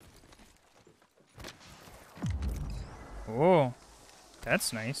 Oh,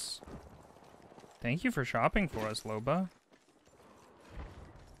 that's nice. Thank you for shopping for us, Loba.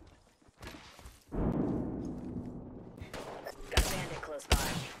 Got a bandit close by.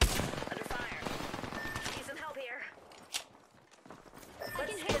 Under fire. Need some help here.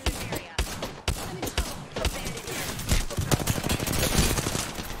 Let's scan this area. I'm in trouble. Bandit here.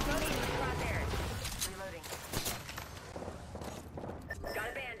 Bogey in my crosshairs. Reloading. Got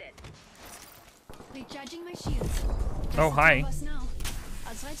a bandit. Recharging my shields. Oh, hi. Of us now.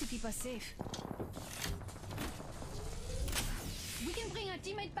 I'll try to keep us safe. We can bring our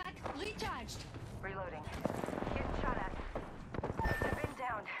teammate back recharged. Reloading. Getting shot at. I've been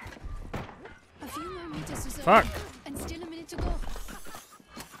downed. A few more meters to the Fuck. right, and still a minute to go.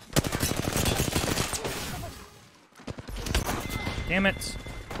 Damn it.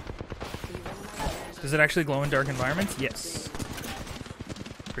 Does it actually glow in dark environments? Yes.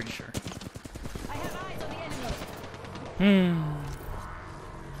 Pretty sure. I have eyes on the enemy. Hmm.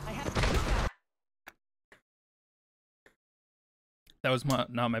 I have. That was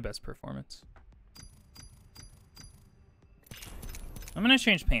not my best performance. I'm gonna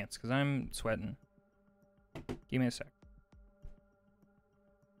change pants because I'm sweating. Give me a sec.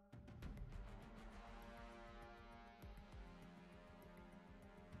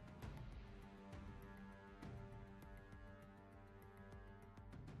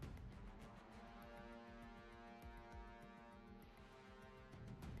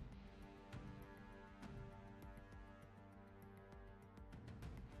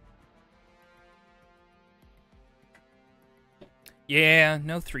 Yeah,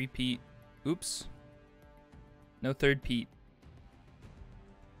 no three-peat. Oops. No third Pete.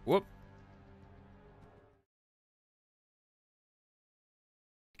 Whoop.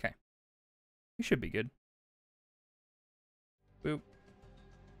 Okay. We should be good. Boop.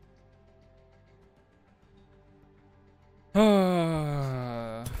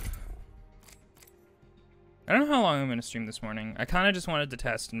 I don't know how long I'm going to stream this morning. I kind of just wanted to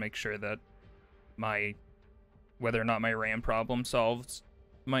test and make sure that whether or not my RAM problem solved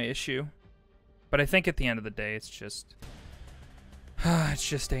my issue. But I think at the end of the day, it's just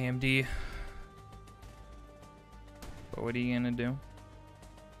AMD. But what are you going to do?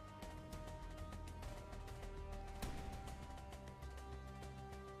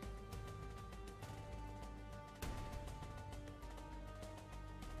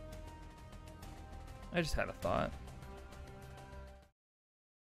 I just had a thought.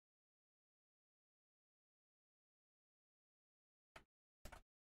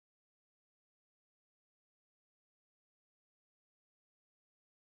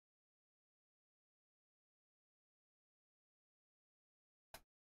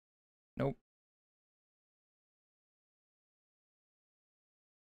 Nope.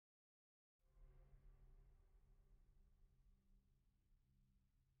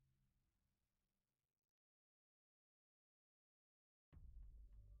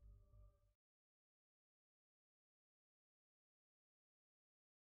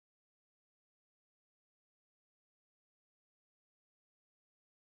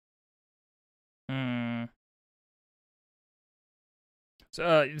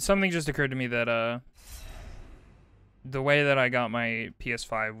 So, something just occurred to me that the way that I got my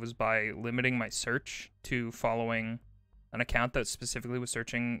PS5 was by limiting my search to following an account that specifically was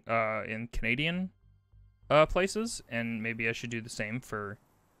searching in Canadian places, and maybe I should do the same for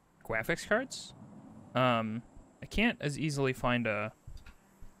graphics cards. I can't as easily find a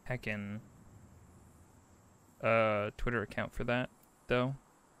heckin' Twitter account for that, though.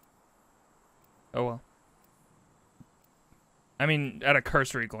 Oh well. I mean, at a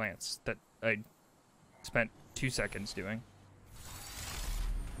cursory glance, that I spent 2 seconds doing.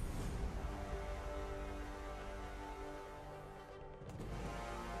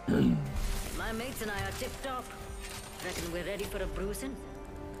 My mates and I are tipped off. Reckon we're ready for a bruising?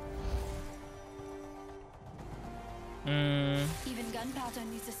 Even gunpowder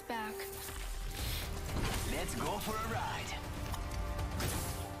needs a spark. Let's go for a ride.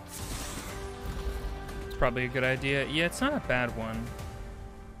 It's probably a good idea. Yeah, it's not a bad one.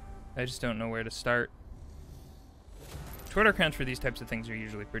 I just don't know where to start. Twitter accounts for these types of things are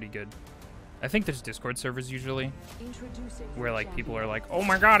usually pretty good. I think there's Discord servers usually, where like people are like, "Oh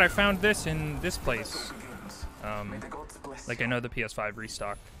my God, I found this in this place." Like I know the PS5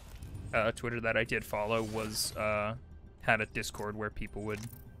 restock Twitter that I did follow was had a Discord where people would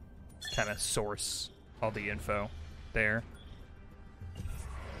kind of source all the info there.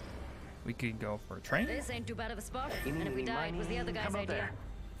 We could go for a train. This ain't too bad of a spot. And if we die, it was the other guy's idea.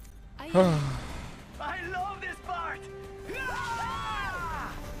 I love this part.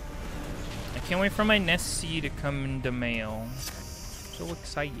 I can't wait for my Nessie to come in the mail. So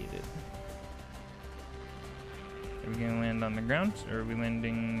excited. Are we gonna land on the ground, or are we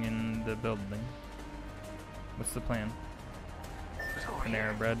landing in the building? What's the plan?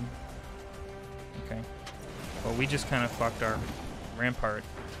 Panera bread. Okay. Well, we just kind of fucked our rampart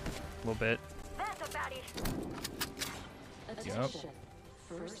a little bit. Yup.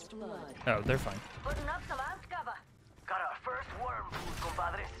 Oh, they're fine. Putting up some ant cover. Got our first worm food,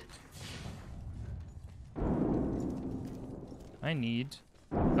 compadres. I need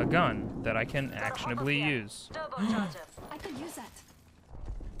a gun that I can actionably use. Turbocharger. I could use that.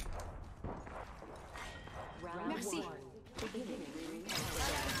 Merci.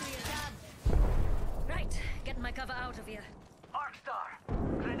 Right, getting my cover out of here. Arcstar,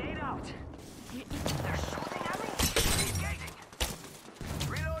 grenade out. They're shooting at me. Engaging.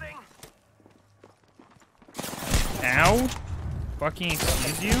 Reloading. Ow! Fucking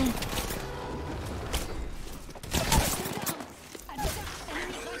excuse you?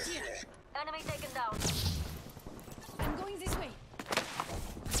 Enemy taken down. I'm going this way.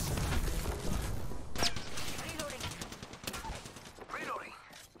 Reloading. Reloading.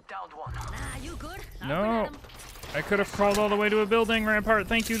 Downed one. Ah, you good? No. I could have crawled all the way to a building rampart.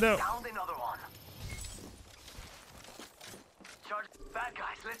 Thank you, though. Downed another one. Charge. Bad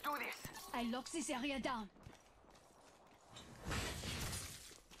guys, let's do this. I lock this area down.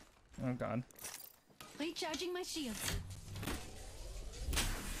 Oh, God. Recharging my shields.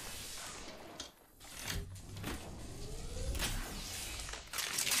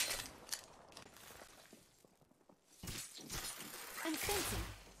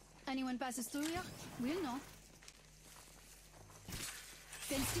 Anyone passes through here, we'll know.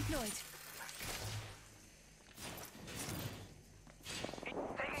 Fence deployed.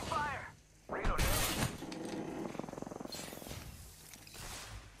 Taking fire. Reloading.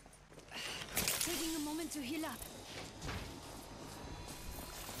 Taking a moment to heal up.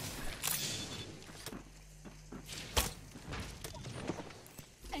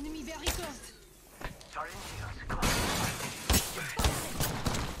 Enemy very close. Charging shields. Close.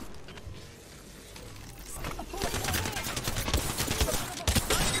 Opposing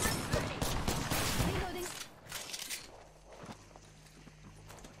reloading.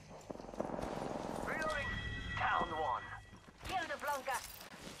 Reloading. Down one. Kill the Blanca.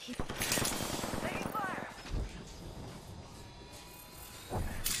 Taking fire.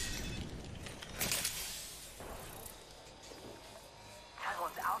 That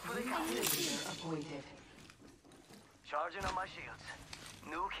one's out for the count. Leader appointed. Charging on my shields.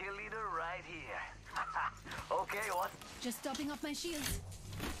 New kill leader right here. Okay, what? Just topping off my shields.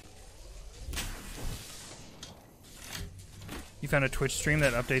 You found a Twitch stream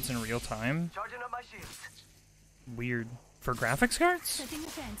that updates in real time? Charging up my shields. Weird. For graphics cards? Setting the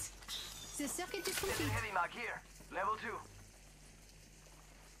fence. The circuit is Getting complete. heavy mark here. Level 2.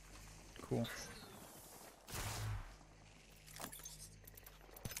 Cool.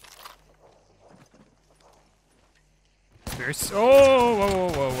 There's oh, whoa, whoa,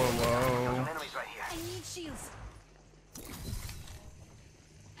 whoa, whoa, Some whoa. enemies right here. I need shields.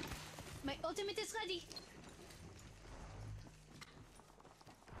 My ultimate is ready.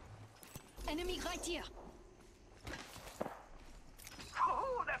 Enemy right here.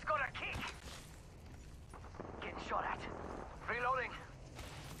 Ooh, that's got a kick. Getting shot at. Reloading.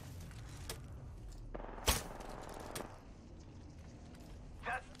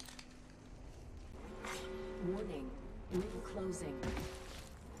 That's Warning. Ring closing.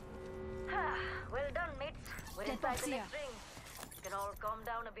 Well done, mates. We're Get inside box the here. next ring. You can all calm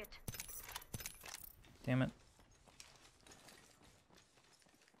down a bit. Damn it.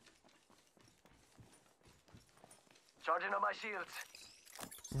 charging on my shields.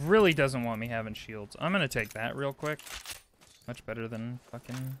 Really doesn't want me having shields. I'm gonna take that real quick. Much better than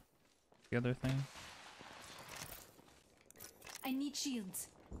fucking the other thing. I need shields.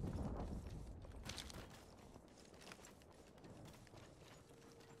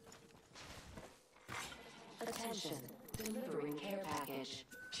 Attention. Delivering care package.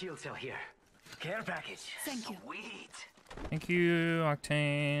 Shield cell here. Care package. Thank you. Sweet. Thank you,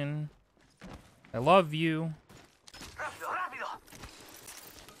 Octane. I love you. Rápido, rápido.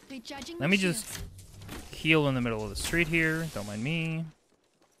 Recharging Let my me shields. just heal in the middle of the street here. Don't mind me.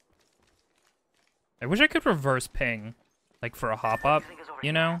 I wish I could reverse ping, like for a hop up,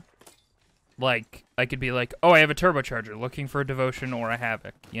 you know? Like, I could be like, oh, I have a turbocharger, looking for a devotion or a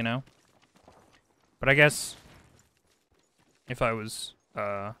havoc, you know? But I guess if I was Hold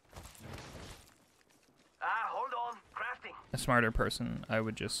on. Crafting. a smarter person, I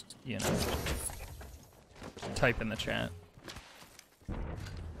would just, you know, type in the chat.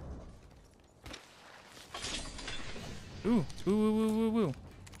 Ooh, woo woo woo woo woo.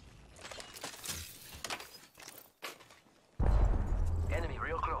 Enemy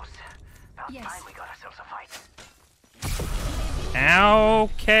real close. About Yes. time we got ourselves a fight.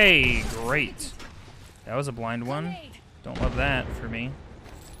 Okay, great. That was a blind one. Grenade. Don't love that for me.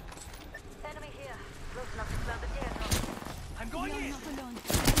 Enemy here. Close enough to plant the teardrop. I'm We going are in. not alone.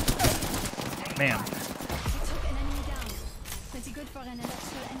 Man, We took an enemy down. Pretty good for an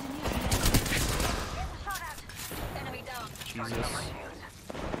electrical engineer. Getting shot at. Enemy down. Jesus.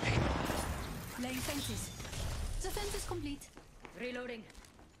 Laying fences. The fence is complete. Reloading.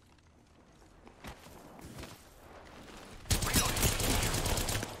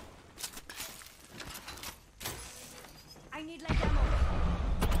 I need light ammo.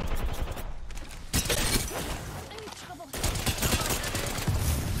 I'm in trouble.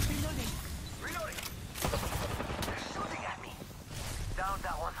 Reloading. Reloading. They're shooting at me. Down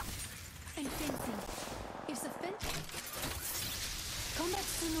that one. And fencing. Is the fence?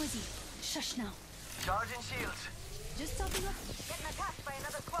 Combat's too noisy. Shush now. Charging shields. Just topping up. Getting attacked by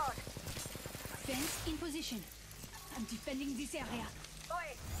another squad. Fence in position. I'm defending this area.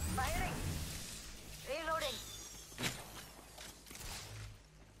 Oi, firing. Reloading.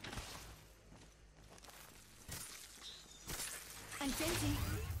 I'm fencing.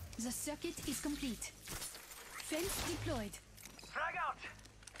 The circuit is complete. Fence deployed. Frag out.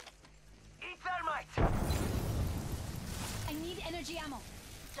 Eat thermite. I need energy ammo.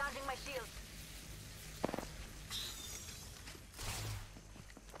 Charging my shield.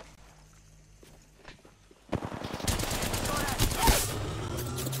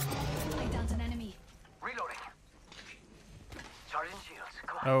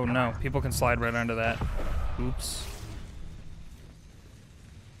 Oh no, people can slide right under that. Oops.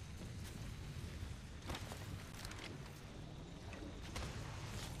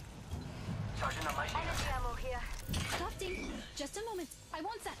 Charging on my shields. Energy ammo here. Crafting. Just a moment. I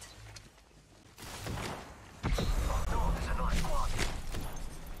want that. Oh no, there's another squad.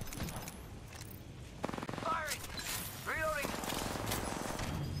 Firing. Reloading.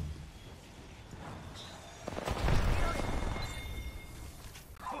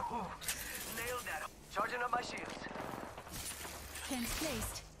 Nailed that. Charging up my shields. Fence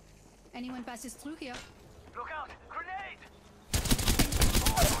placed. Anyone passes through here? Look out! Grenade!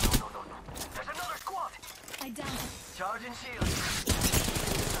 Oh, no. There's another squad! I downed him. Charging shields.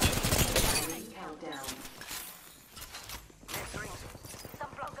 Countdown. Next ring.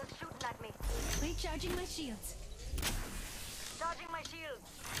 Some blockers shooting at me. Recharging my shields. Charging my shields.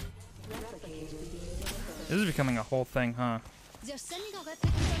 This is becoming a whole thing, huh? They're sending a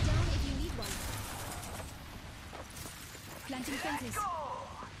replicator down if you need one. Planting fences.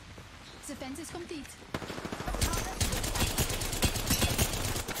 The fence is complete.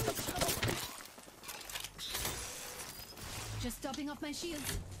 Just topping off my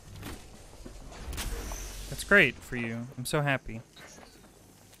shields. That's great for you. I'm so happy.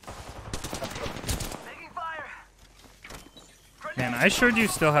 Taking fire! Man, I sure do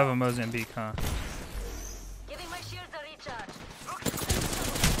still have a Mozambique, huh? Giving my shields a recharge.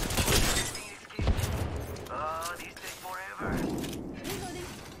 Phoenix kit. These take forever. Reloading.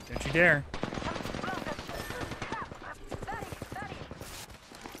 Don't you dare.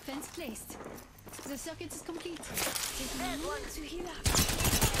 Fence placed. The circuit is complete. There's one to heal up.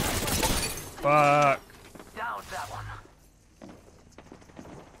 Fuck. Down that one.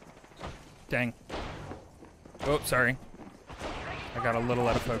 Dang. Oh, sorry. I got a little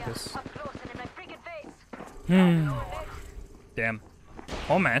out of focus. Up close and in my freaking face. Damn.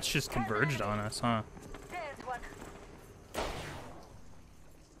 Whole match just converged on us, huh? There's one.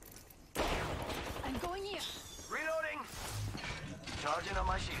 I'm going here. Reloading. Charging on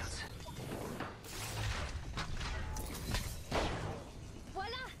my shields. Voila!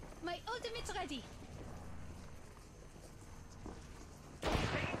 My ultimate's ready.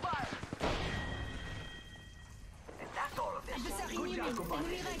 Taking fire. And that's all of this. Adversary near me.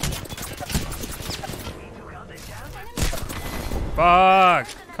 Enemy right We took out the janitor. Fuck!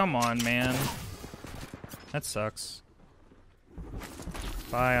 Come on, man. That sucks.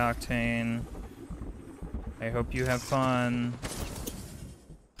 Bye, Octane. I hope you have fun.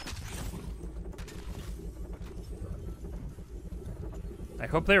 I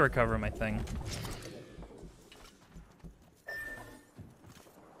hope they recover my thing.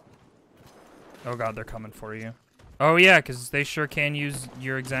 Oh god, they're coming for you. Oh yeah, because they sure can use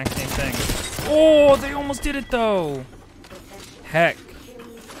your exact same thing. Oh, they almost did it though! Heck.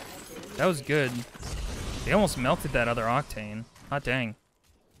 That was good. They almost melted that other Octane. Hot dang.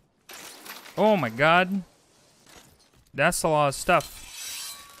 Oh my god. That's a lot of stuff.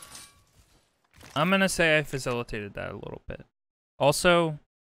 I'm gonna say I facilitated that a little bit. Also,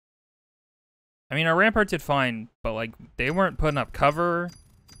 I mean, our Rampart did fine, but like, they weren't putting up cover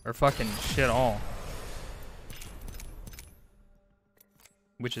or fucking shit all.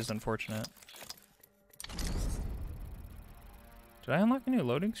 Which is unfortunate. Did I unlock a new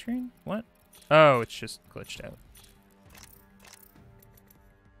loading screen? What? Oh, it's just glitched out.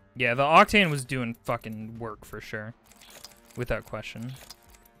 Yeah, the Octane was doing fucking work for sure. Without question.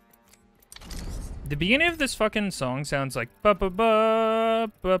 The beginning of this fucking song sounds like ba ba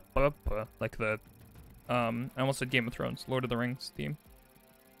ba ba ba ba, like the I almost said Game of Thrones, Lord of the Rings theme.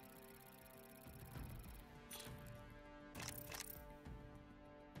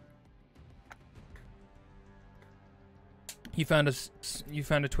 You found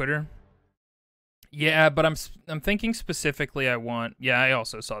a Twitter? Yeah, but I'm thinking specifically I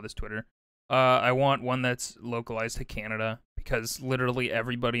also saw this Twitter. I want one that's localized to Canada because literally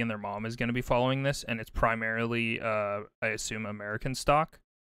everybody and their mom is going to be following this, and it's primarily I assume American stock.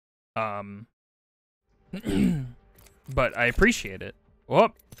 But I appreciate it.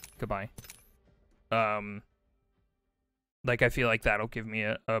 Whoop. Goodbye. Like I feel like that'll give me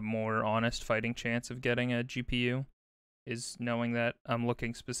a more honest fighting chance of getting a GPU. Is knowing that I'm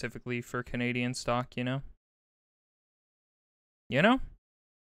looking specifically for Canadian stock, you know? You know?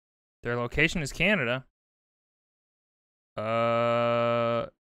 Their location is Canada. I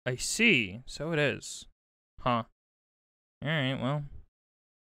see. So it is. Huh. Alright, well.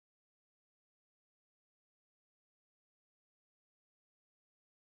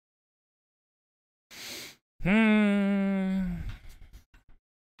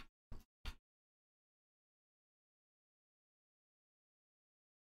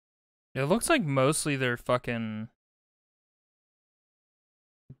 It looks like mostly they're fucking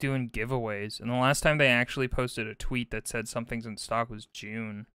doing giveaways. And the last time they actually posted a tweet that said something's in stock was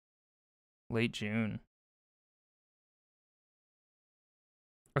June. Late June.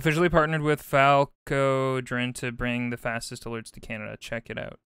 Officially partnered with Falco Drin to bring the fastest alerts to Canada. Check it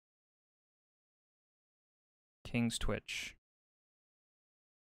out. King's Twitch.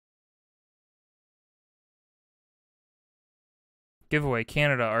 Giveaway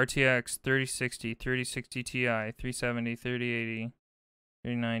Canada RTX 3060, 3060 Ti, 370, 3080,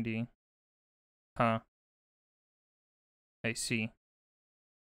 3090. Huh. I see.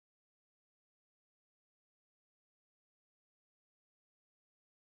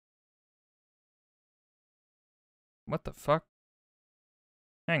 What the fuck?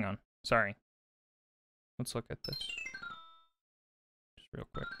 Hang on. Sorry. Let's look at this. Just real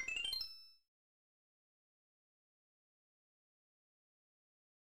quick.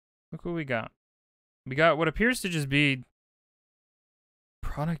 Look what we got. We got what appears to just be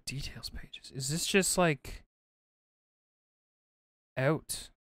product details pages. Is this just like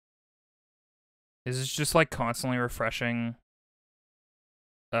out? Is this just like constantly refreshing?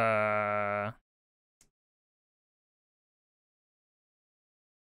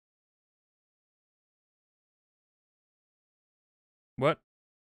 What?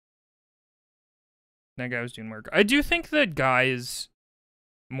 That guy was doing work. I do think that guy is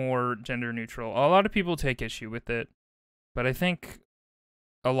more gender neutral. A lot of people take issue with it, but I think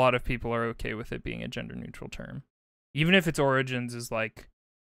a lot of people are okay with it being a gender neutral term. Even if its origins is like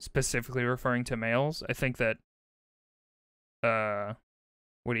specifically referring to males, I think that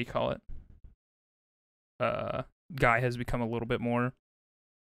what do you call it? Guy has become a little bit more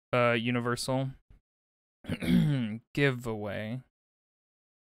universal. Giveaway.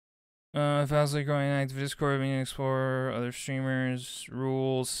 Fastly growing active Discord, we can explore other streamers,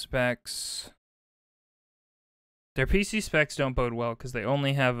 rules, specs. Their PC specs don't bode well because they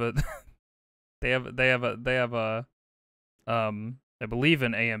only have a they have a I believe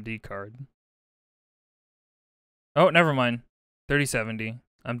an AMD card. Oh, never mind. 3070.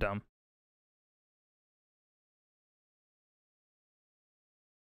 I'm dumb.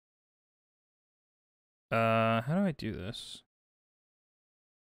 How do I do this?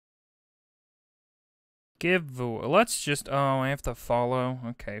 Let's just, oh, I have to follow.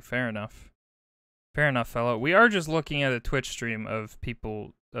 Okay, fair enough. Fair enough, fellow. We are just looking at a Twitch stream of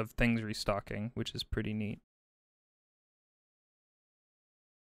people, of things restocking, which is pretty neat.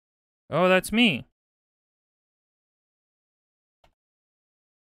 Oh, that's me.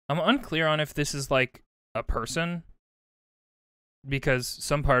 I'm unclear on if this is like a person, because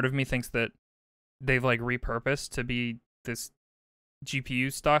some part of me thinks that they've like repurposed to be this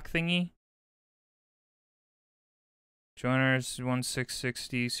GPU stock thingy. Joiners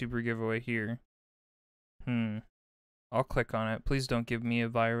 1660 super giveaway here. I'll click on it. Please don't give me a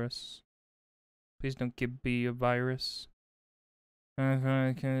virus. Please don't give me a virus.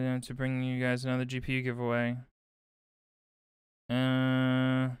 To bring you guys another GPU giveaway.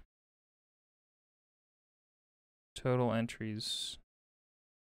 Total entries.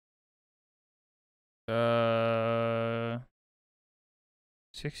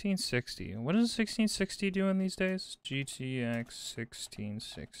 1660. What does 1660 doing these days? GTX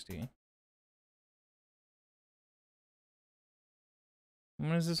 1660.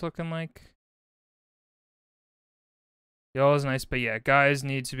 What is this looking like? Y'all is nice, but yeah, guys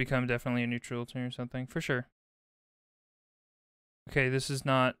need to become definitely a neutral term or something, for sure. Okay, this is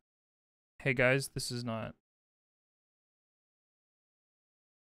not... Hey guys, this is not...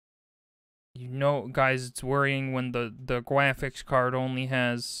 You know, guys, it's worrying when the graphics card only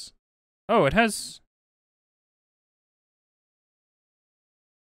has... Oh, it has...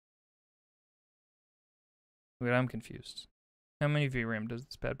 Wait, I'm confused. How many VRAM does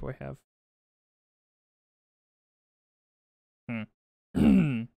this bad boy have?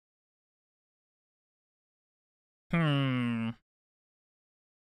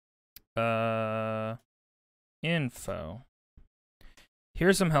 Info.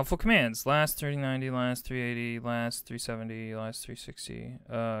 Here's some helpful commands. Last 3090, last 380, last 370, last 360.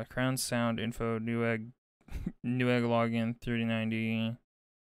 Crown sound info, Newegg login, 3090.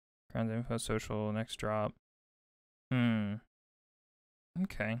 Crown info, social, next drop.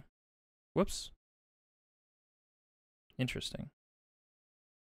 Okay. Whoops. Interesting.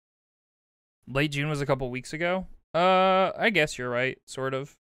 Late June was a couple weeks ago. I guess you're right, sort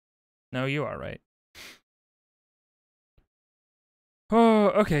of. No, you are right. Oh,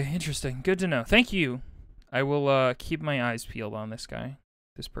 okay, interesting. Good to know. Thank you. I will keep my eyes peeled on this guy,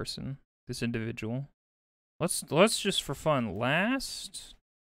 this person, this individual. Let's just for fun. Last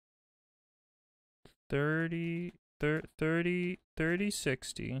 30, 30, 30,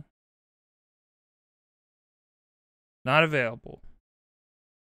 60. Not available.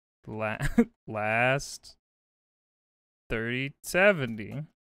 Last 30, 70.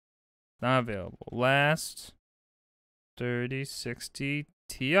 Not available. Last 30, 60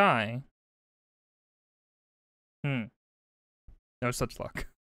 Ti. No such luck.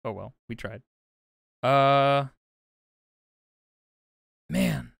 Oh well, we tried.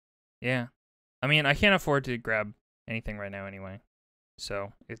 Man. Yeah. I mean, I can't afford to grab anything right now anyway.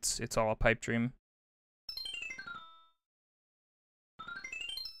 So, it's all a pipe dream.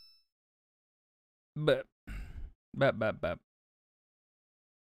 But.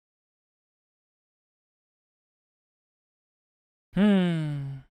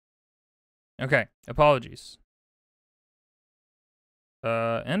 Okay, apologies.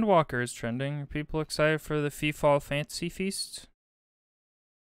 Endwalker is trending. Are people excited for the FIFA Fantasy Feast?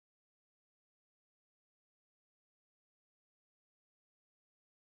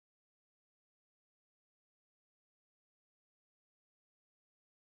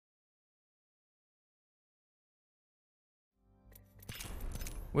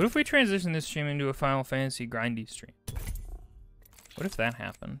 What if we transition this stream into a Final Fantasy grindy stream? What if that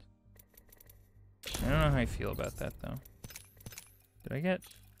happened? I don't know how I feel about that, though. Did I get...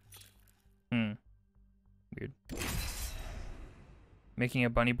 Weird. Making a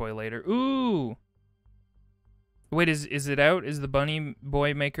bunny boy later. Ooh! Wait, is it out? Is the bunny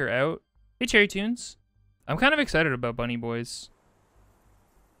boy maker out? Hey, Cherry Tunes. I'm kind of excited about bunny boys.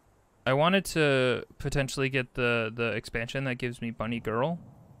 I wanted to potentially get the expansion that gives me bunny girl.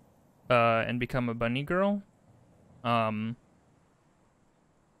 And become a bunny girl. But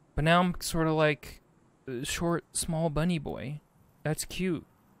now I'm sort of like short, small bunny boy. That's cute.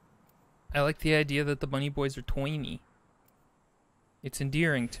 I like the idea that the bunny boys are tiny. It's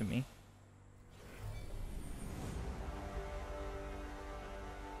endearing to me.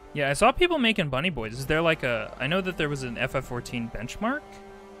 Yeah, I saw people making bunny boys. Is there like a... I know that there was an FF14 benchmark,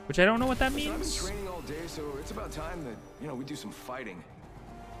 which I don't know what that means. I've been training all day, so it's about time that, we do some fighting.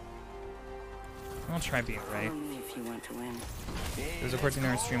 I'll try being right. Only if you want to win. There's a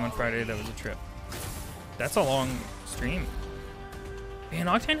 14-hour stream on Friday that was a trip. That's a long stream. Man,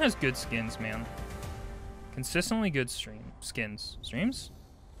 Octane has good skins, man. Consistently good skins. Streams?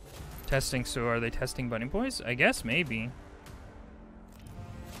 Testing, so are they testing bunny boys? I guess, maybe.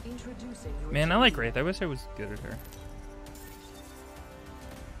 Man, I like Wraith. I wish I was good at her.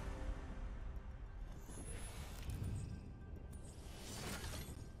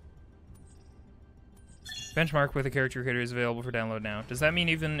 Benchmark with a character creator is available for download now. Does that mean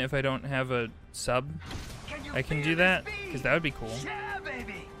even if I don't have a sub, I can do that? Because that would be cool. Yeah,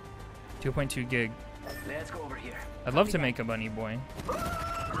 baby. 2.2 gig. Let's go over here. I'd love to make a bunny boy.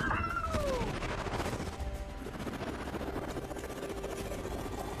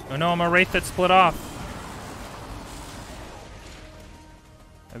 Oh no, I'm a Wraith that split off.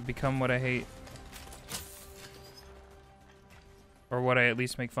 I've become what I hate. Or what I at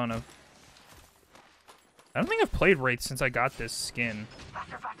least make fun of. I don't think I've played Wraith since I got this skin.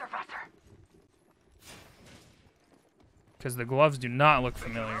 Faster, faster, faster. Because the gloves do not look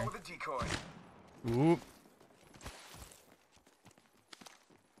familiar. Ooh.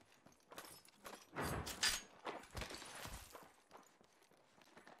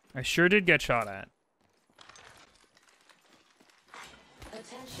 I sure did get shot at.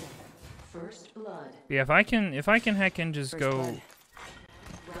 Attention. First blood. Yeah, if I can heck in just go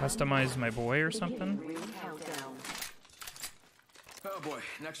customize my boy or something. Oh boy,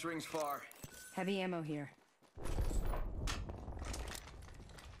 next ring's far. Heavy ammo here.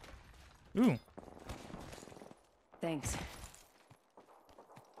 Ooh. Thanks.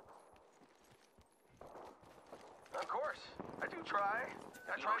 Of course. I do try.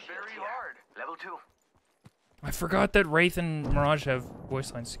 I try very hard. Level 2. I forgot that Wraith and Mirage have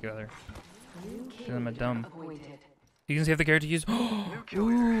voice lines together. Because I'm a dumb. You can see if the character use.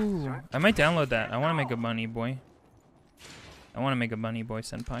 Ooh. I might download that. I want to make a bunny boy. I want to make a bunny boy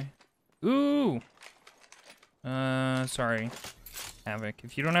senpai. Ooh. Sorry. Havoc.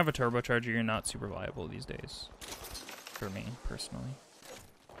 If you don't have a turbocharger, you're not super viable these days. For me, personally.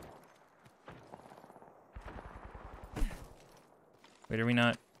 Wait, are we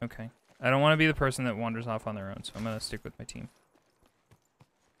not? Okay. I don't want to be the person that wanders off on their own, so I'm going to stick with my team.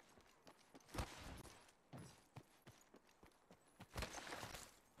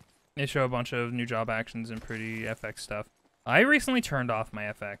 They show a bunch of new job actions and pretty FX stuff. I recently turned off my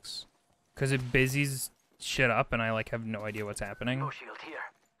FX because it busies shit up and I like have no idea what's happening. No shield here.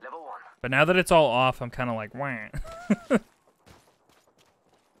 Level 1. But now that it's all off, I'm kind of like, wah.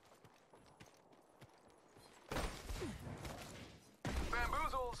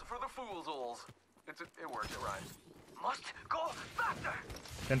 It worked. It rhymes. Must go faster.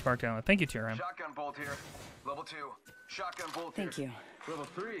 Ben Park Talent. Thank you, TRM. Shotgun bolt here. Level 2. Shotgun bolt Thank here. you. Level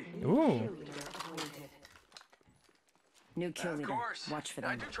 3. Ooh. New kill Of leader. course. Watch for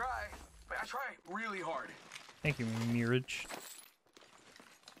I them. do try. But I try really hard. Thank you, Mirage.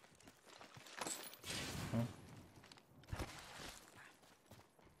 Oh.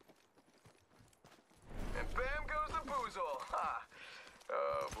 And bam goes the boozle. Ha.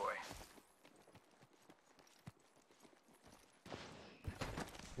 Oh boy.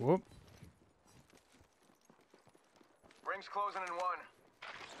 Whoop. Ring's closing in 1.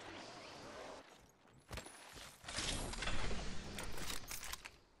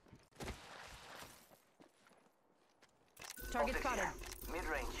 Target spotted.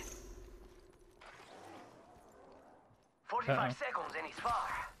 Mid-range. 45 Uh-oh. seconds and he's far.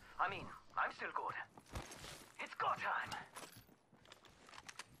 I mean, I'm still good. It's go time.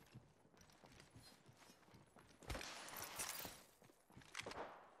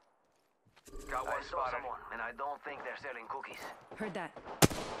 Got one I saw spotted. someone, and I don't think they're selling cookies. Heard that.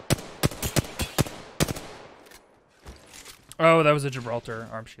 Oh, that was a Gibraltar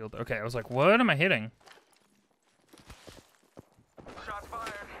arm shield. Okay, I was like, what am I hitting? Shots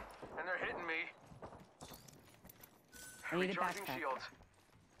fired, and they're hitting me. I need a Recharging backpack. shields.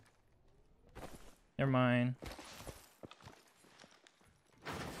 Never mind.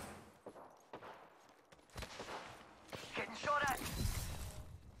 Getting shot at.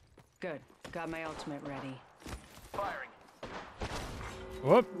 Good. Got my ultimate ready. Firing.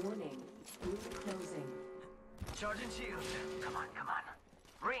 Whoop. Warning. Group closing. Charging shields. Come on, come on.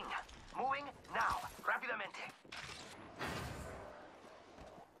 Ring. Moving now. Rapidamente.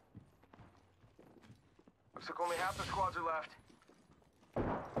 Looks like only half the squads are left.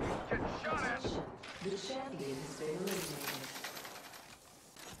 Getting shot at. The champion has been eliminated.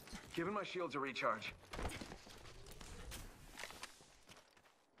 Giving my shields a recharge.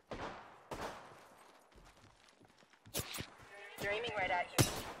 They're aiming right at you.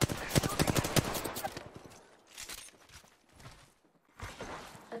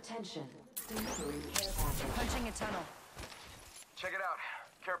 Attention. Delivering care package. Punching a tunnel. Check it out.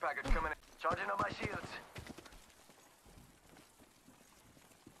 Care package coming in. Charging on my shields.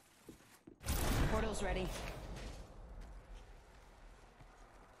 Portal's ready.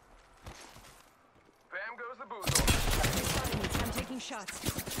 Bam goes the boozle. They spotted me. I'm taking shots.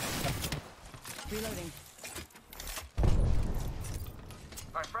 Reloading.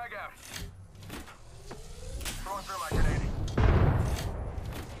 Alright, frag out. Throwing through my grenade.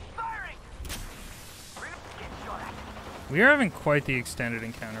 Firing. Getting shot at. We are having quite the extended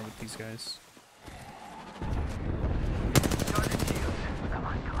encounter with these guys. Charging shields. Come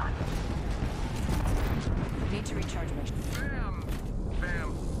on, come on. Need to recharge my. Bam! Bam.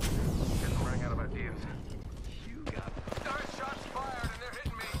 Guess I'm running out of ideas. You got... shots fired and they're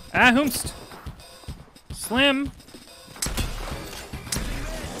hitting me. Ah, Hoomst. Slim.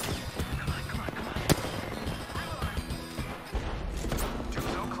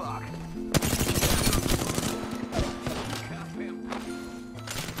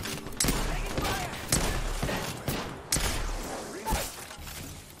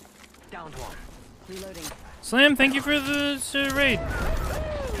 Downed one. Reloading. Slim, thank you for the raid.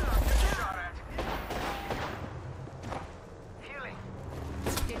 Healing.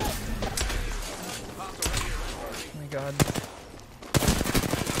 Oh my god.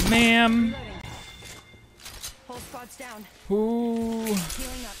 Ma'am. Whole squad's down. Ooh.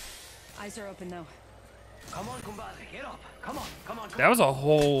 Healing up. Eyes are open though. Come on, compadre. Get up. Come on, come on, come That was a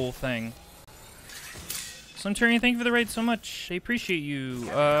whole thing. Slim Tyrion, thank you for the raid so much. I appreciate you.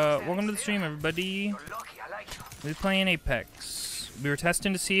 Welcome to the stream, everybody. You're lucky. I like you. We're playing Apex. We were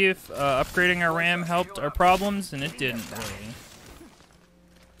testing to see if upgrading our RAM helped our problems, and it didn't really.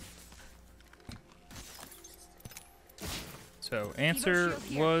 So, answer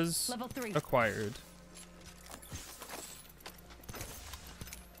was Level 3. acquired.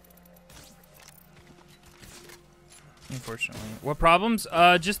 Unfortunately. What problems?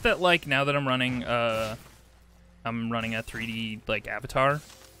 Just that, like, now that I'm running a 3D, like, avatar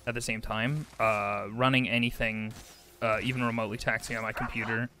at the same time, running anything, even remotely taxing on my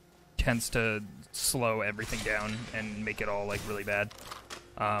computer, tends to slow everything down and make it all, like, really bad.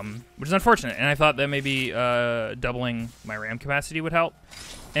 Which is unfortunate, and I thought that maybe doubling my RAM capacity would help.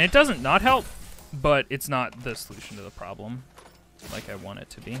 And it doesn't not help, but it's not the solution to the problem like I want it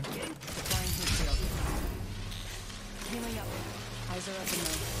to be. Deploying heat shield. Healing up. Eyes are open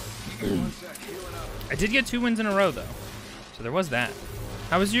though. I did get 2 wins in a row, though. So there was that.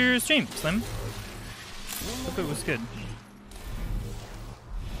 How was your stream, Slim? Hope it was good.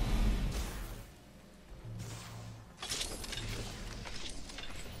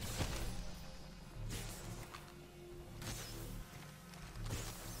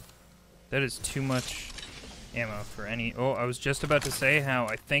 That is too much ammo for any... Oh, I was just about to say how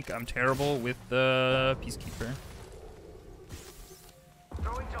I think I'm terrible with the Peacekeeper.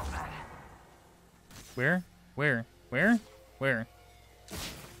 Throwing jump pad. Where? Where? Where? Where?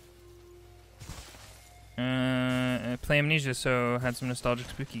 Play Amnesia, so had some nostalgic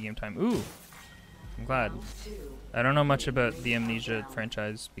spooky game time. Ooh! I'm glad. I don't know much about the Amnesia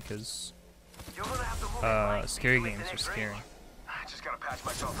franchise because scary games are scary. I just gotta patch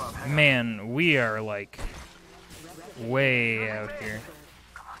myself up. Hang on. Man, we are like way out here.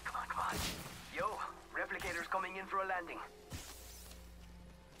 Come on, come on, come on. Yo, replicators coming in for a landing.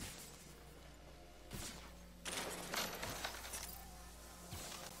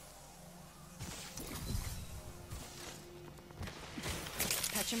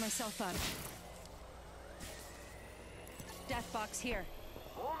 Patching myself up. Death box here.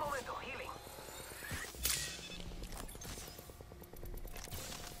 Un momento, healing.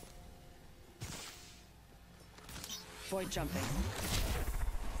 Void jumping.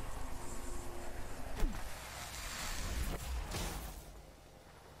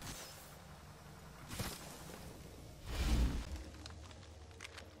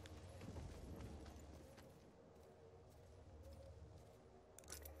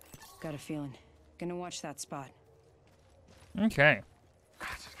 Got a feeling. Gonna watch that spot. Okay.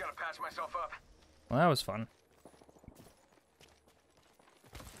 Just gotta patch myself up. Well, that was fun.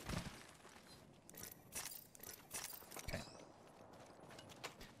 Okay.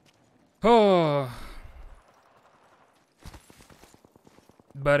 Oh.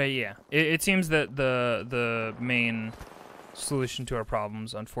 But yeah, it seems that the main solution to our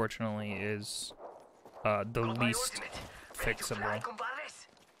problems, unfortunately, is the least fixable,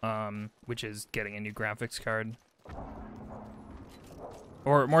 which is getting a new graphics card.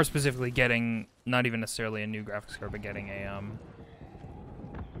 Or more specifically, getting not even necessarily a new graphics card, but getting a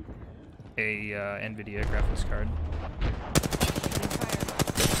NVIDIA graphics card. The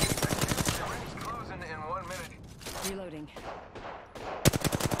ring's closing in 1 minute. Reloading.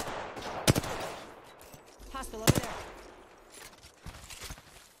 Hostile over there.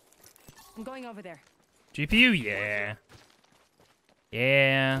 I'm going over there. GPU, yeah.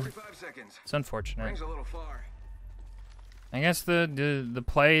 Yeah. 45 seconds. It's unfortunate. Ring's a little far. I guess the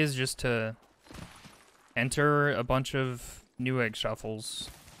play is just to enter a bunch of Newegg shuffles.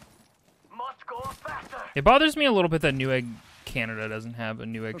 Must go faster. It bothers me a little bit that Newegg Canada doesn't have a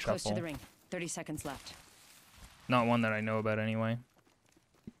Newegg We're shuffle. close to the ring. 30 seconds left. Not one that I know about anyway.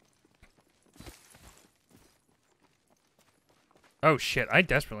 Oh shit, I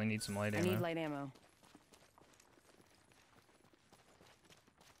desperately need some light I ammo. need light ammo.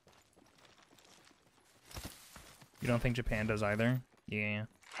 You don't think Japan does either? Yeah.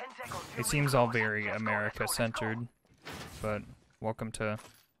 10 seconds. It seems all very America-centered, but welcome to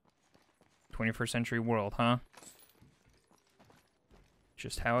 21st century world, huh?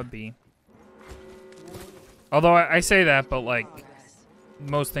 Just how it be. Although I say that, but like,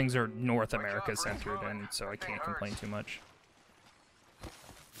 most things are North America-centered, and so I can't complain too much.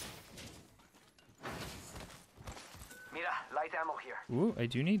 Mira, light ammo here. Ooh, I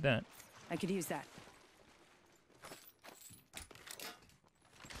do need that. I could use that.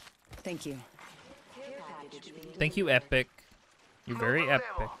 Thank you. Thank you, Epic. You're very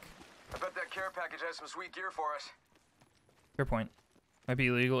epic. I bet that care package has some sweet gear for us. Fair point. Might be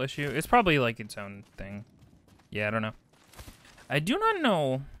a legal issue. It's probably like its own thing. Yeah, I don't know. I do not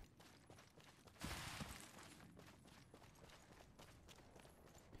know.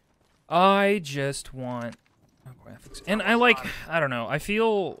 I just want graphics. And I like, I don't know. I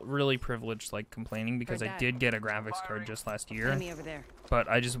feel really privileged like complaining because I did get a graphics card just last year. Enemy over there. But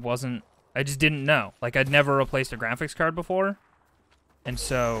I just didn't know. Like, I'd never replaced a graphics card before. And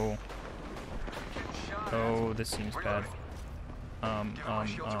so... Oh, this seems bad.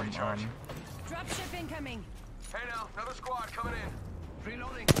 Dropship incoming. Hey now, another squad coming in.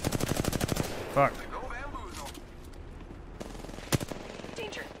 Reloading. Fuck. No bamboozle.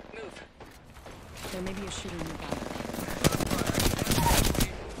 Danger. Move. There may be a shooter nearby.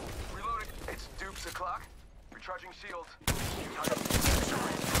 Reloading. It's dupes o'clock. Recharging shields. Beginning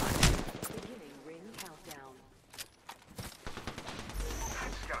ring countdown.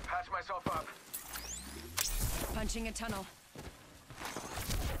 Just gotta patch myself up. Punching a tunnel.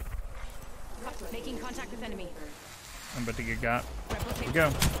 Making contact with enemy. I'm about to get got. Replicate. Here we go.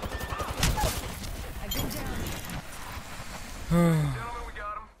 I've been down. Gentlemen, we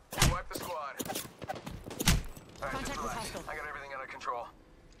got him. Wipe the squad. Alright, Contact just with relax. hostile. I got everything under control.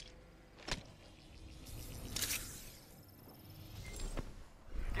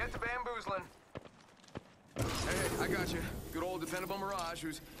 Get to bamboozling. Hey, I got you. Good old dependable Mirage,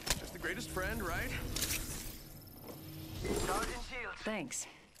 who's just a greatest friend, right? Sergeant Shields. Thanks.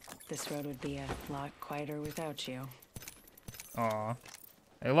 This road would be a lot quieter without you. Aw.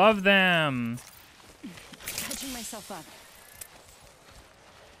 I love them. Catching myself up.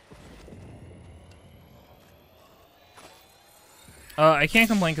 I can't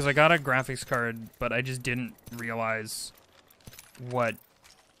complain because I got a graphics card, but I just didn't realize what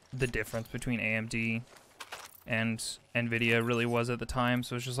the difference between AMD and Nvidia really was at the time.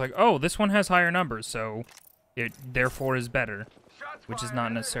 So it's just like, oh, this one has higher numbers, so it therefore is better, Shots which is fired.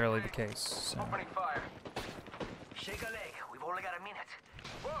 not necessarily the case. So. Opening fire. Shake a leg. We've only got a minute.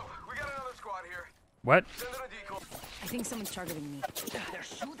 Whoa, we got another squad here. What? Send in a decoy. I think someone's targeting me. They're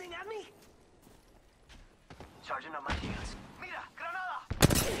shooting at me? Charging on my shields. Mira, granada!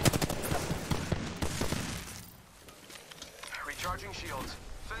 Recharging shields.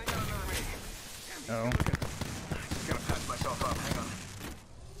 Sending out another me. Oh. Just gotta patch myself up. Hang on.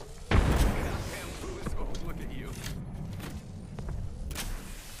 Goddamn Lewis, oh, look at you.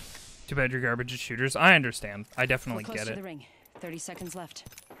 Too bad you're garbage at shooters. I understand. I definitely We're close get to it. the ring. 30 seconds left.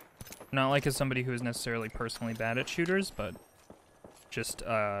 Not like as somebody who is necessarily personally bad at shooters, but just,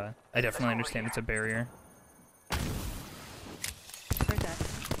 I definitely understand it's a barrier. Heard that.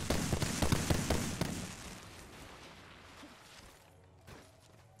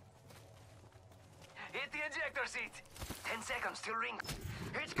 Hit the ejector seat. 10 seconds till ring.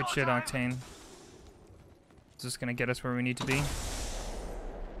 It's Good go shit, time. Octane. Is this gonna get us where we need to be?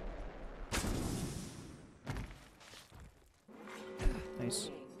 Nice.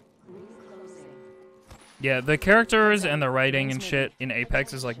 Yeah, the characters and the writing and shit in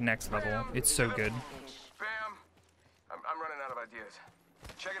Apex is like next level. It's so good. Bam. I'm running out of ideas.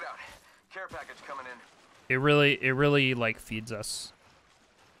 Check it out. Care package coming in. It really like feeds us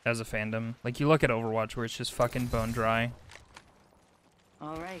as a fandom. Like you look at Overwatch where it's just fucking bone dry.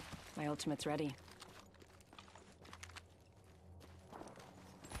 All right. My ultimate's ready.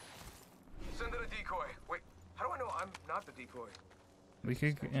 Send in a decoy. Wait, how do I know I'm not the decoy? We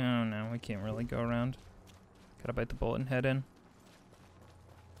could. Oh no, we can't really go around. Gotta bite the bullet and head in.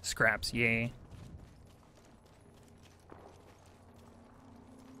 Scraps, yay.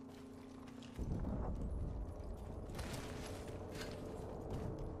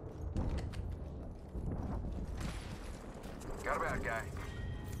 Got a bad guy.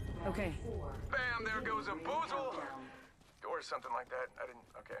 Okay. Bam, there goes a boozle. Or something like that. I didn't.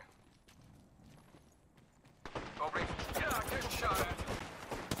 Okay. Opening. Yeah, getting shot at.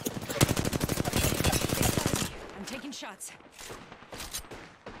 I'm taking shots.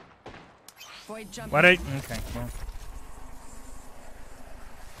 Void jump. What? Okay, well.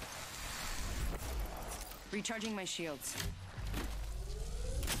 Recharging my shields.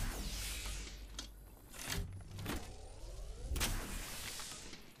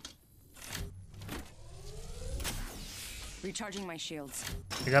 Recharging my shields.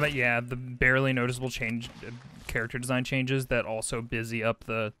 I got it. Yeah, the barely noticeable character design changes that also busy up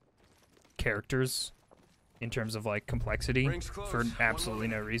the characters in terms of like complexity for absolutely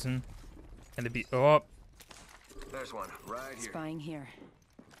no reason. And to be There's one right here. Spying here.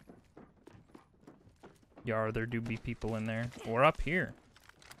 Yar, there do be people in there or up here.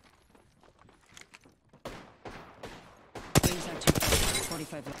 Wings out to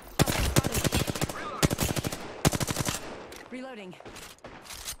 45 left. Reloading.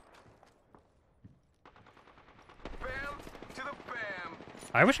 Bam to the bam.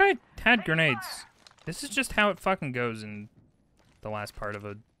 I wish I had grenades. This is just how it fucking goes in the last part of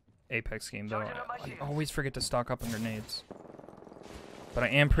a Apex game, though. I always forget to stock up on grenades. But I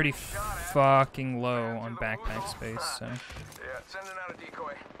am pretty fucking low on backpack space, so. Yeah, sending out a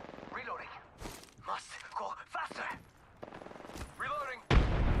decoy. Reloading. Must go faster. Reloading.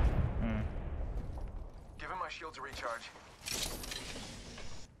 Giving my shields a recharge.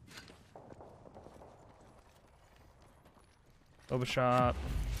 Overshot.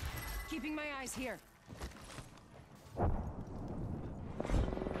 Keeping my eyes here.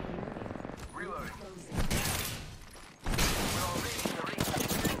 Reloading.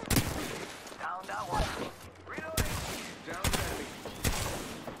 Down that one. Reloading. Down the enemy.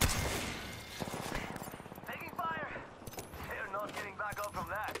 Taking fire. They're not getting back up from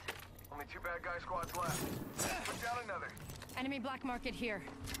that. Only 2 bad guy squads left. Put down another. Enemy black market here.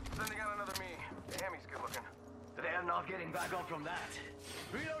 Sending out another me. Damn, he's good looking. They're not getting back up from that.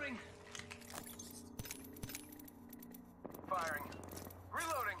 Reloading. Firing.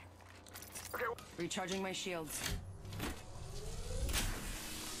 Reloading. Okay. Recharging my shields.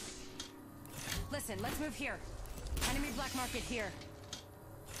 Listen, let's move here. Enemy black market here.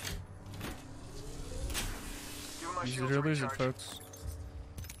 Giving my Use shields it a or lose it, recharge. folks.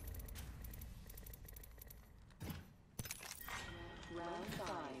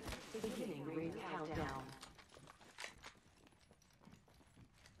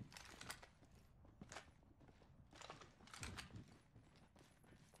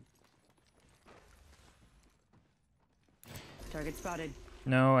 Target spotted.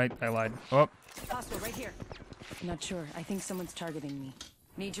 No, I lied. Oh, Hostile right here. Not sure. I think someone's targeting me.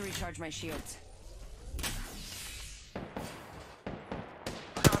 Need to recharge my shields.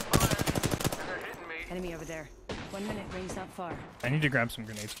 Shot fired, and they're hitting me. Enemy over there. 1 minute, ring's not far. I need to grab some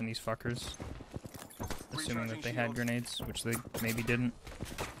grenades from these fuckers. Assuming that they had grenades, which they maybe didn't.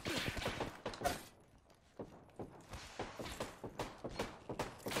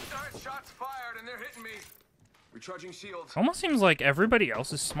 Shots fired, and they're hitting me. Recharging shields. Almost seems like everybody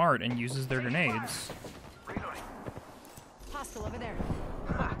else is smart and uses their grenades. Reloading. Hostile over there.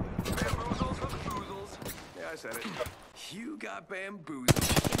 Bamboozles for the boozles. Yeah, I said it. You got bamboozled.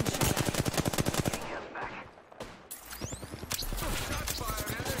 Getting shot at. Back. Shots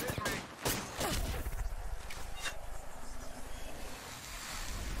fired, and they're hitting me.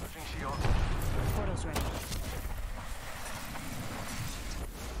 Switching shields. Portal's ready.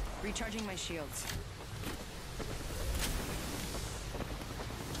 Recharging my shields.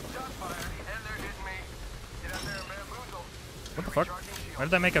 Shots fired, and they're hitting me. Get out there and bamboozle. What the fuck? Why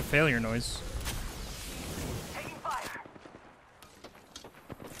did that make a failure noise? Taking fire.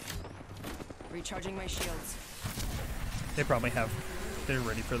 Recharging my shields. They probably have. They're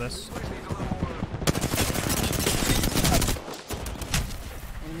ready for this.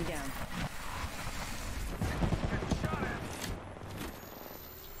 Enemy down.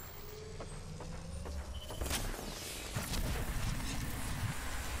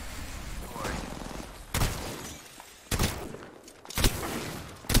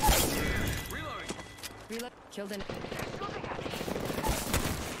 Reload. Killed an.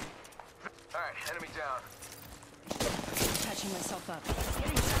 Alright, enemy down. Patching myself up.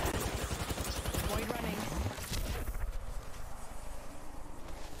 Getting shot. Avoid running.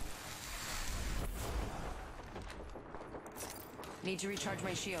 Need to recharge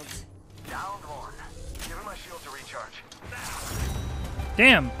my shields. Down one. Giving my shield to recharge.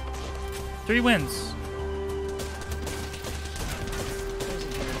 Damn! 3 wins. There's a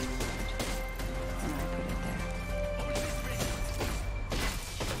gun. And I put it there.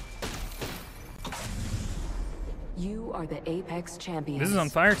 You are the Apex champions. This is on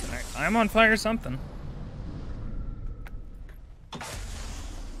fire tonight. I'm on fire something.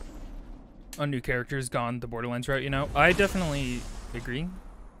 A new character's gone the Borderlands route, you know? I definitely agree.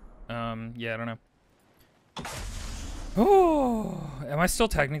 Yeah, I don't know. Oh, am I still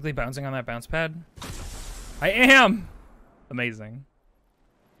technically bouncing on that bounce pad? I am! Amazing.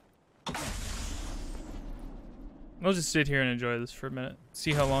 I'll just sit here and enjoy this for a minute.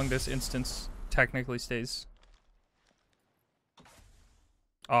 See how long this instance technically stays.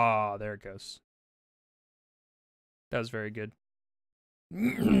 Ah, there it goes. That was very good.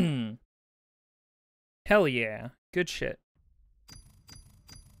 Hell yeah. Good shit.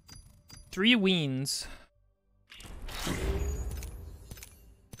 3 weens.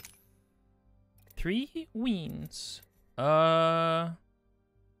 3 weens. Man.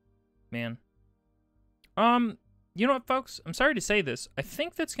 You know what, folks? I'm sorry to say this. I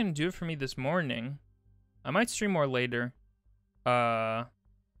think that's gonna do it for me this morning. I might stream more later.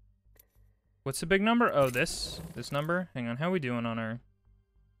 What's the big number? Oh, this number. Hang on. How are we doing on our?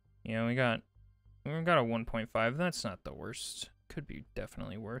 Yeah, we got a 1.5. That's not the worst. Could be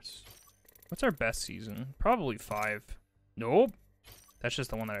definitely worse. What's our best season? Probably 5. Nope. That's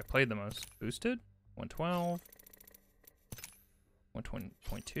just the one that I played the most. Boosted. 112.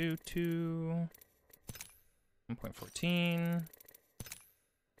 120.2. 2. 1.14.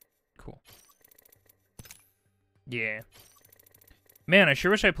 Cool. Yeah. Man, I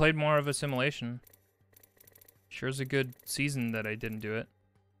sure wish I played more of Assimilation. Sure is a good season that I didn't do it.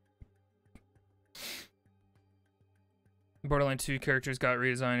 Borderlands 2 characters got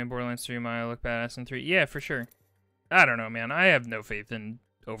redesigned in Borderlands 3. Might look badass in 3. Yeah, for sure. I don't know, man. I have no faith in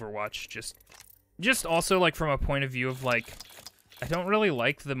Overwatch. Just also, like, from a point of view of, like, I don't really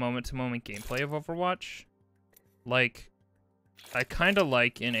like the moment-to-moment gameplay of Overwatch. Like, I kind of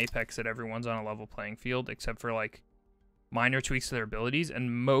like in Apex that everyone's on a level playing field, except for, like, minor tweaks to their abilities,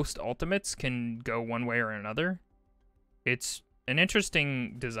 and most ultimates can go one way or another. It's an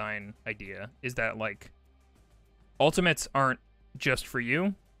interesting design idea, is that, like, ultimates aren't just for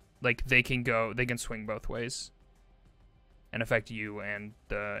you. Like, they can swing both ways and affect you and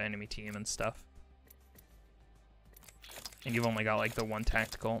the enemy team and stuff. And you've only got, like, the one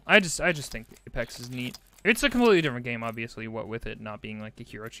tactical. I just think Apex is neat. It's a completely different game, obviously, what with it not being, like, a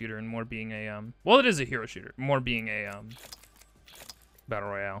hero shooter and more being a, well, it is a hero shooter. More being a, battle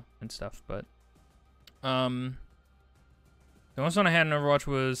royale and stuff, but, the most one I had in Overwatch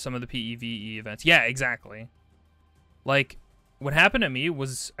was some of the PvE events. Yeah, exactly. Like, what happened to me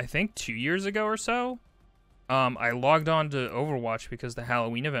was, I think, 2 years ago or so, I logged on to Overwatch because the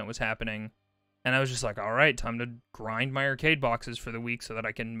Halloween event was happening, and I was just like, all right, time to grind my arcade boxes for the week so that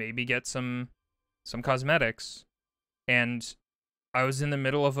I can maybe get some cosmetics. And I was in the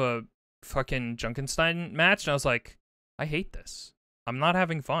middle of a fucking Junkenstein match, and I was like, I hate this. I'm not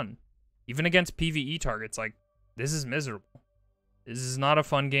having fun. Even against PvE targets, like, this is miserable. This is not a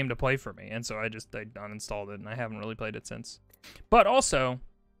fun game to play for me. And so I uninstalled it, and I haven't really played it since. But also,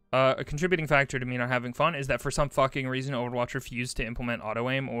 a contributing factor to me not having fun is that for some fucking reason, Overwatch refused to implement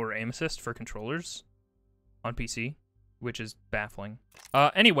auto-aim or aim assist for controllers on PC, which is baffling.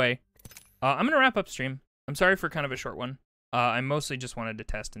 Anyway, I'm going to wrap up stream. I'm sorry for kind of a short one. I mostly just wanted to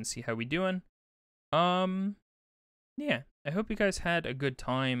test and see how we doing. Yeah, I hope you guys had a good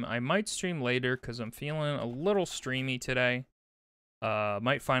time. I might stream later because I'm feeling a little streamy today.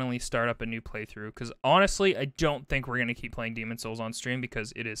 Might finally start up a new playthrough because honestly, I don't think we're gonna keep playing Demon's Souls on stream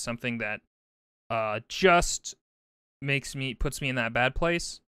because it is something that just puts me in that bad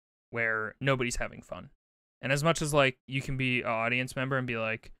place where nobody's having fun. And as much as like you can be an audience member and be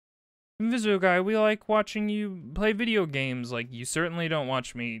like, Invisoguy, we like watching you play video games. Like, you certainly don't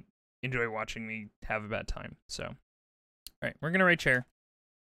enjoy watching me have a bad time. So, all right, we're gonna raid Chair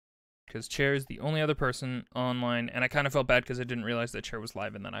because Chair is the only other person online, and I kind of felt bad because I didn't realize that Chair was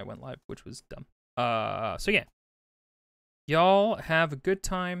live, and then I went live, which was dumb. So yeah, y'all have a good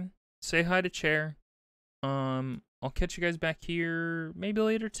time. Say hi to Chair. I'll catch you guys back here maybe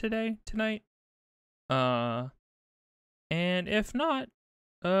later tonight. And if not,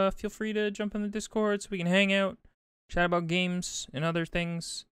 feel free to jump in the Discord so we can hang out, chat about games and other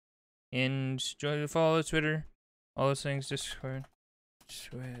things, and follow Twitter, all those things, Discord,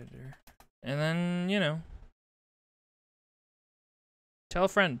 Twitter, and then, you know, tell a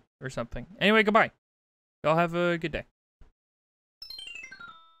friend or something. Anyway, goodbye. Y'all have a good day.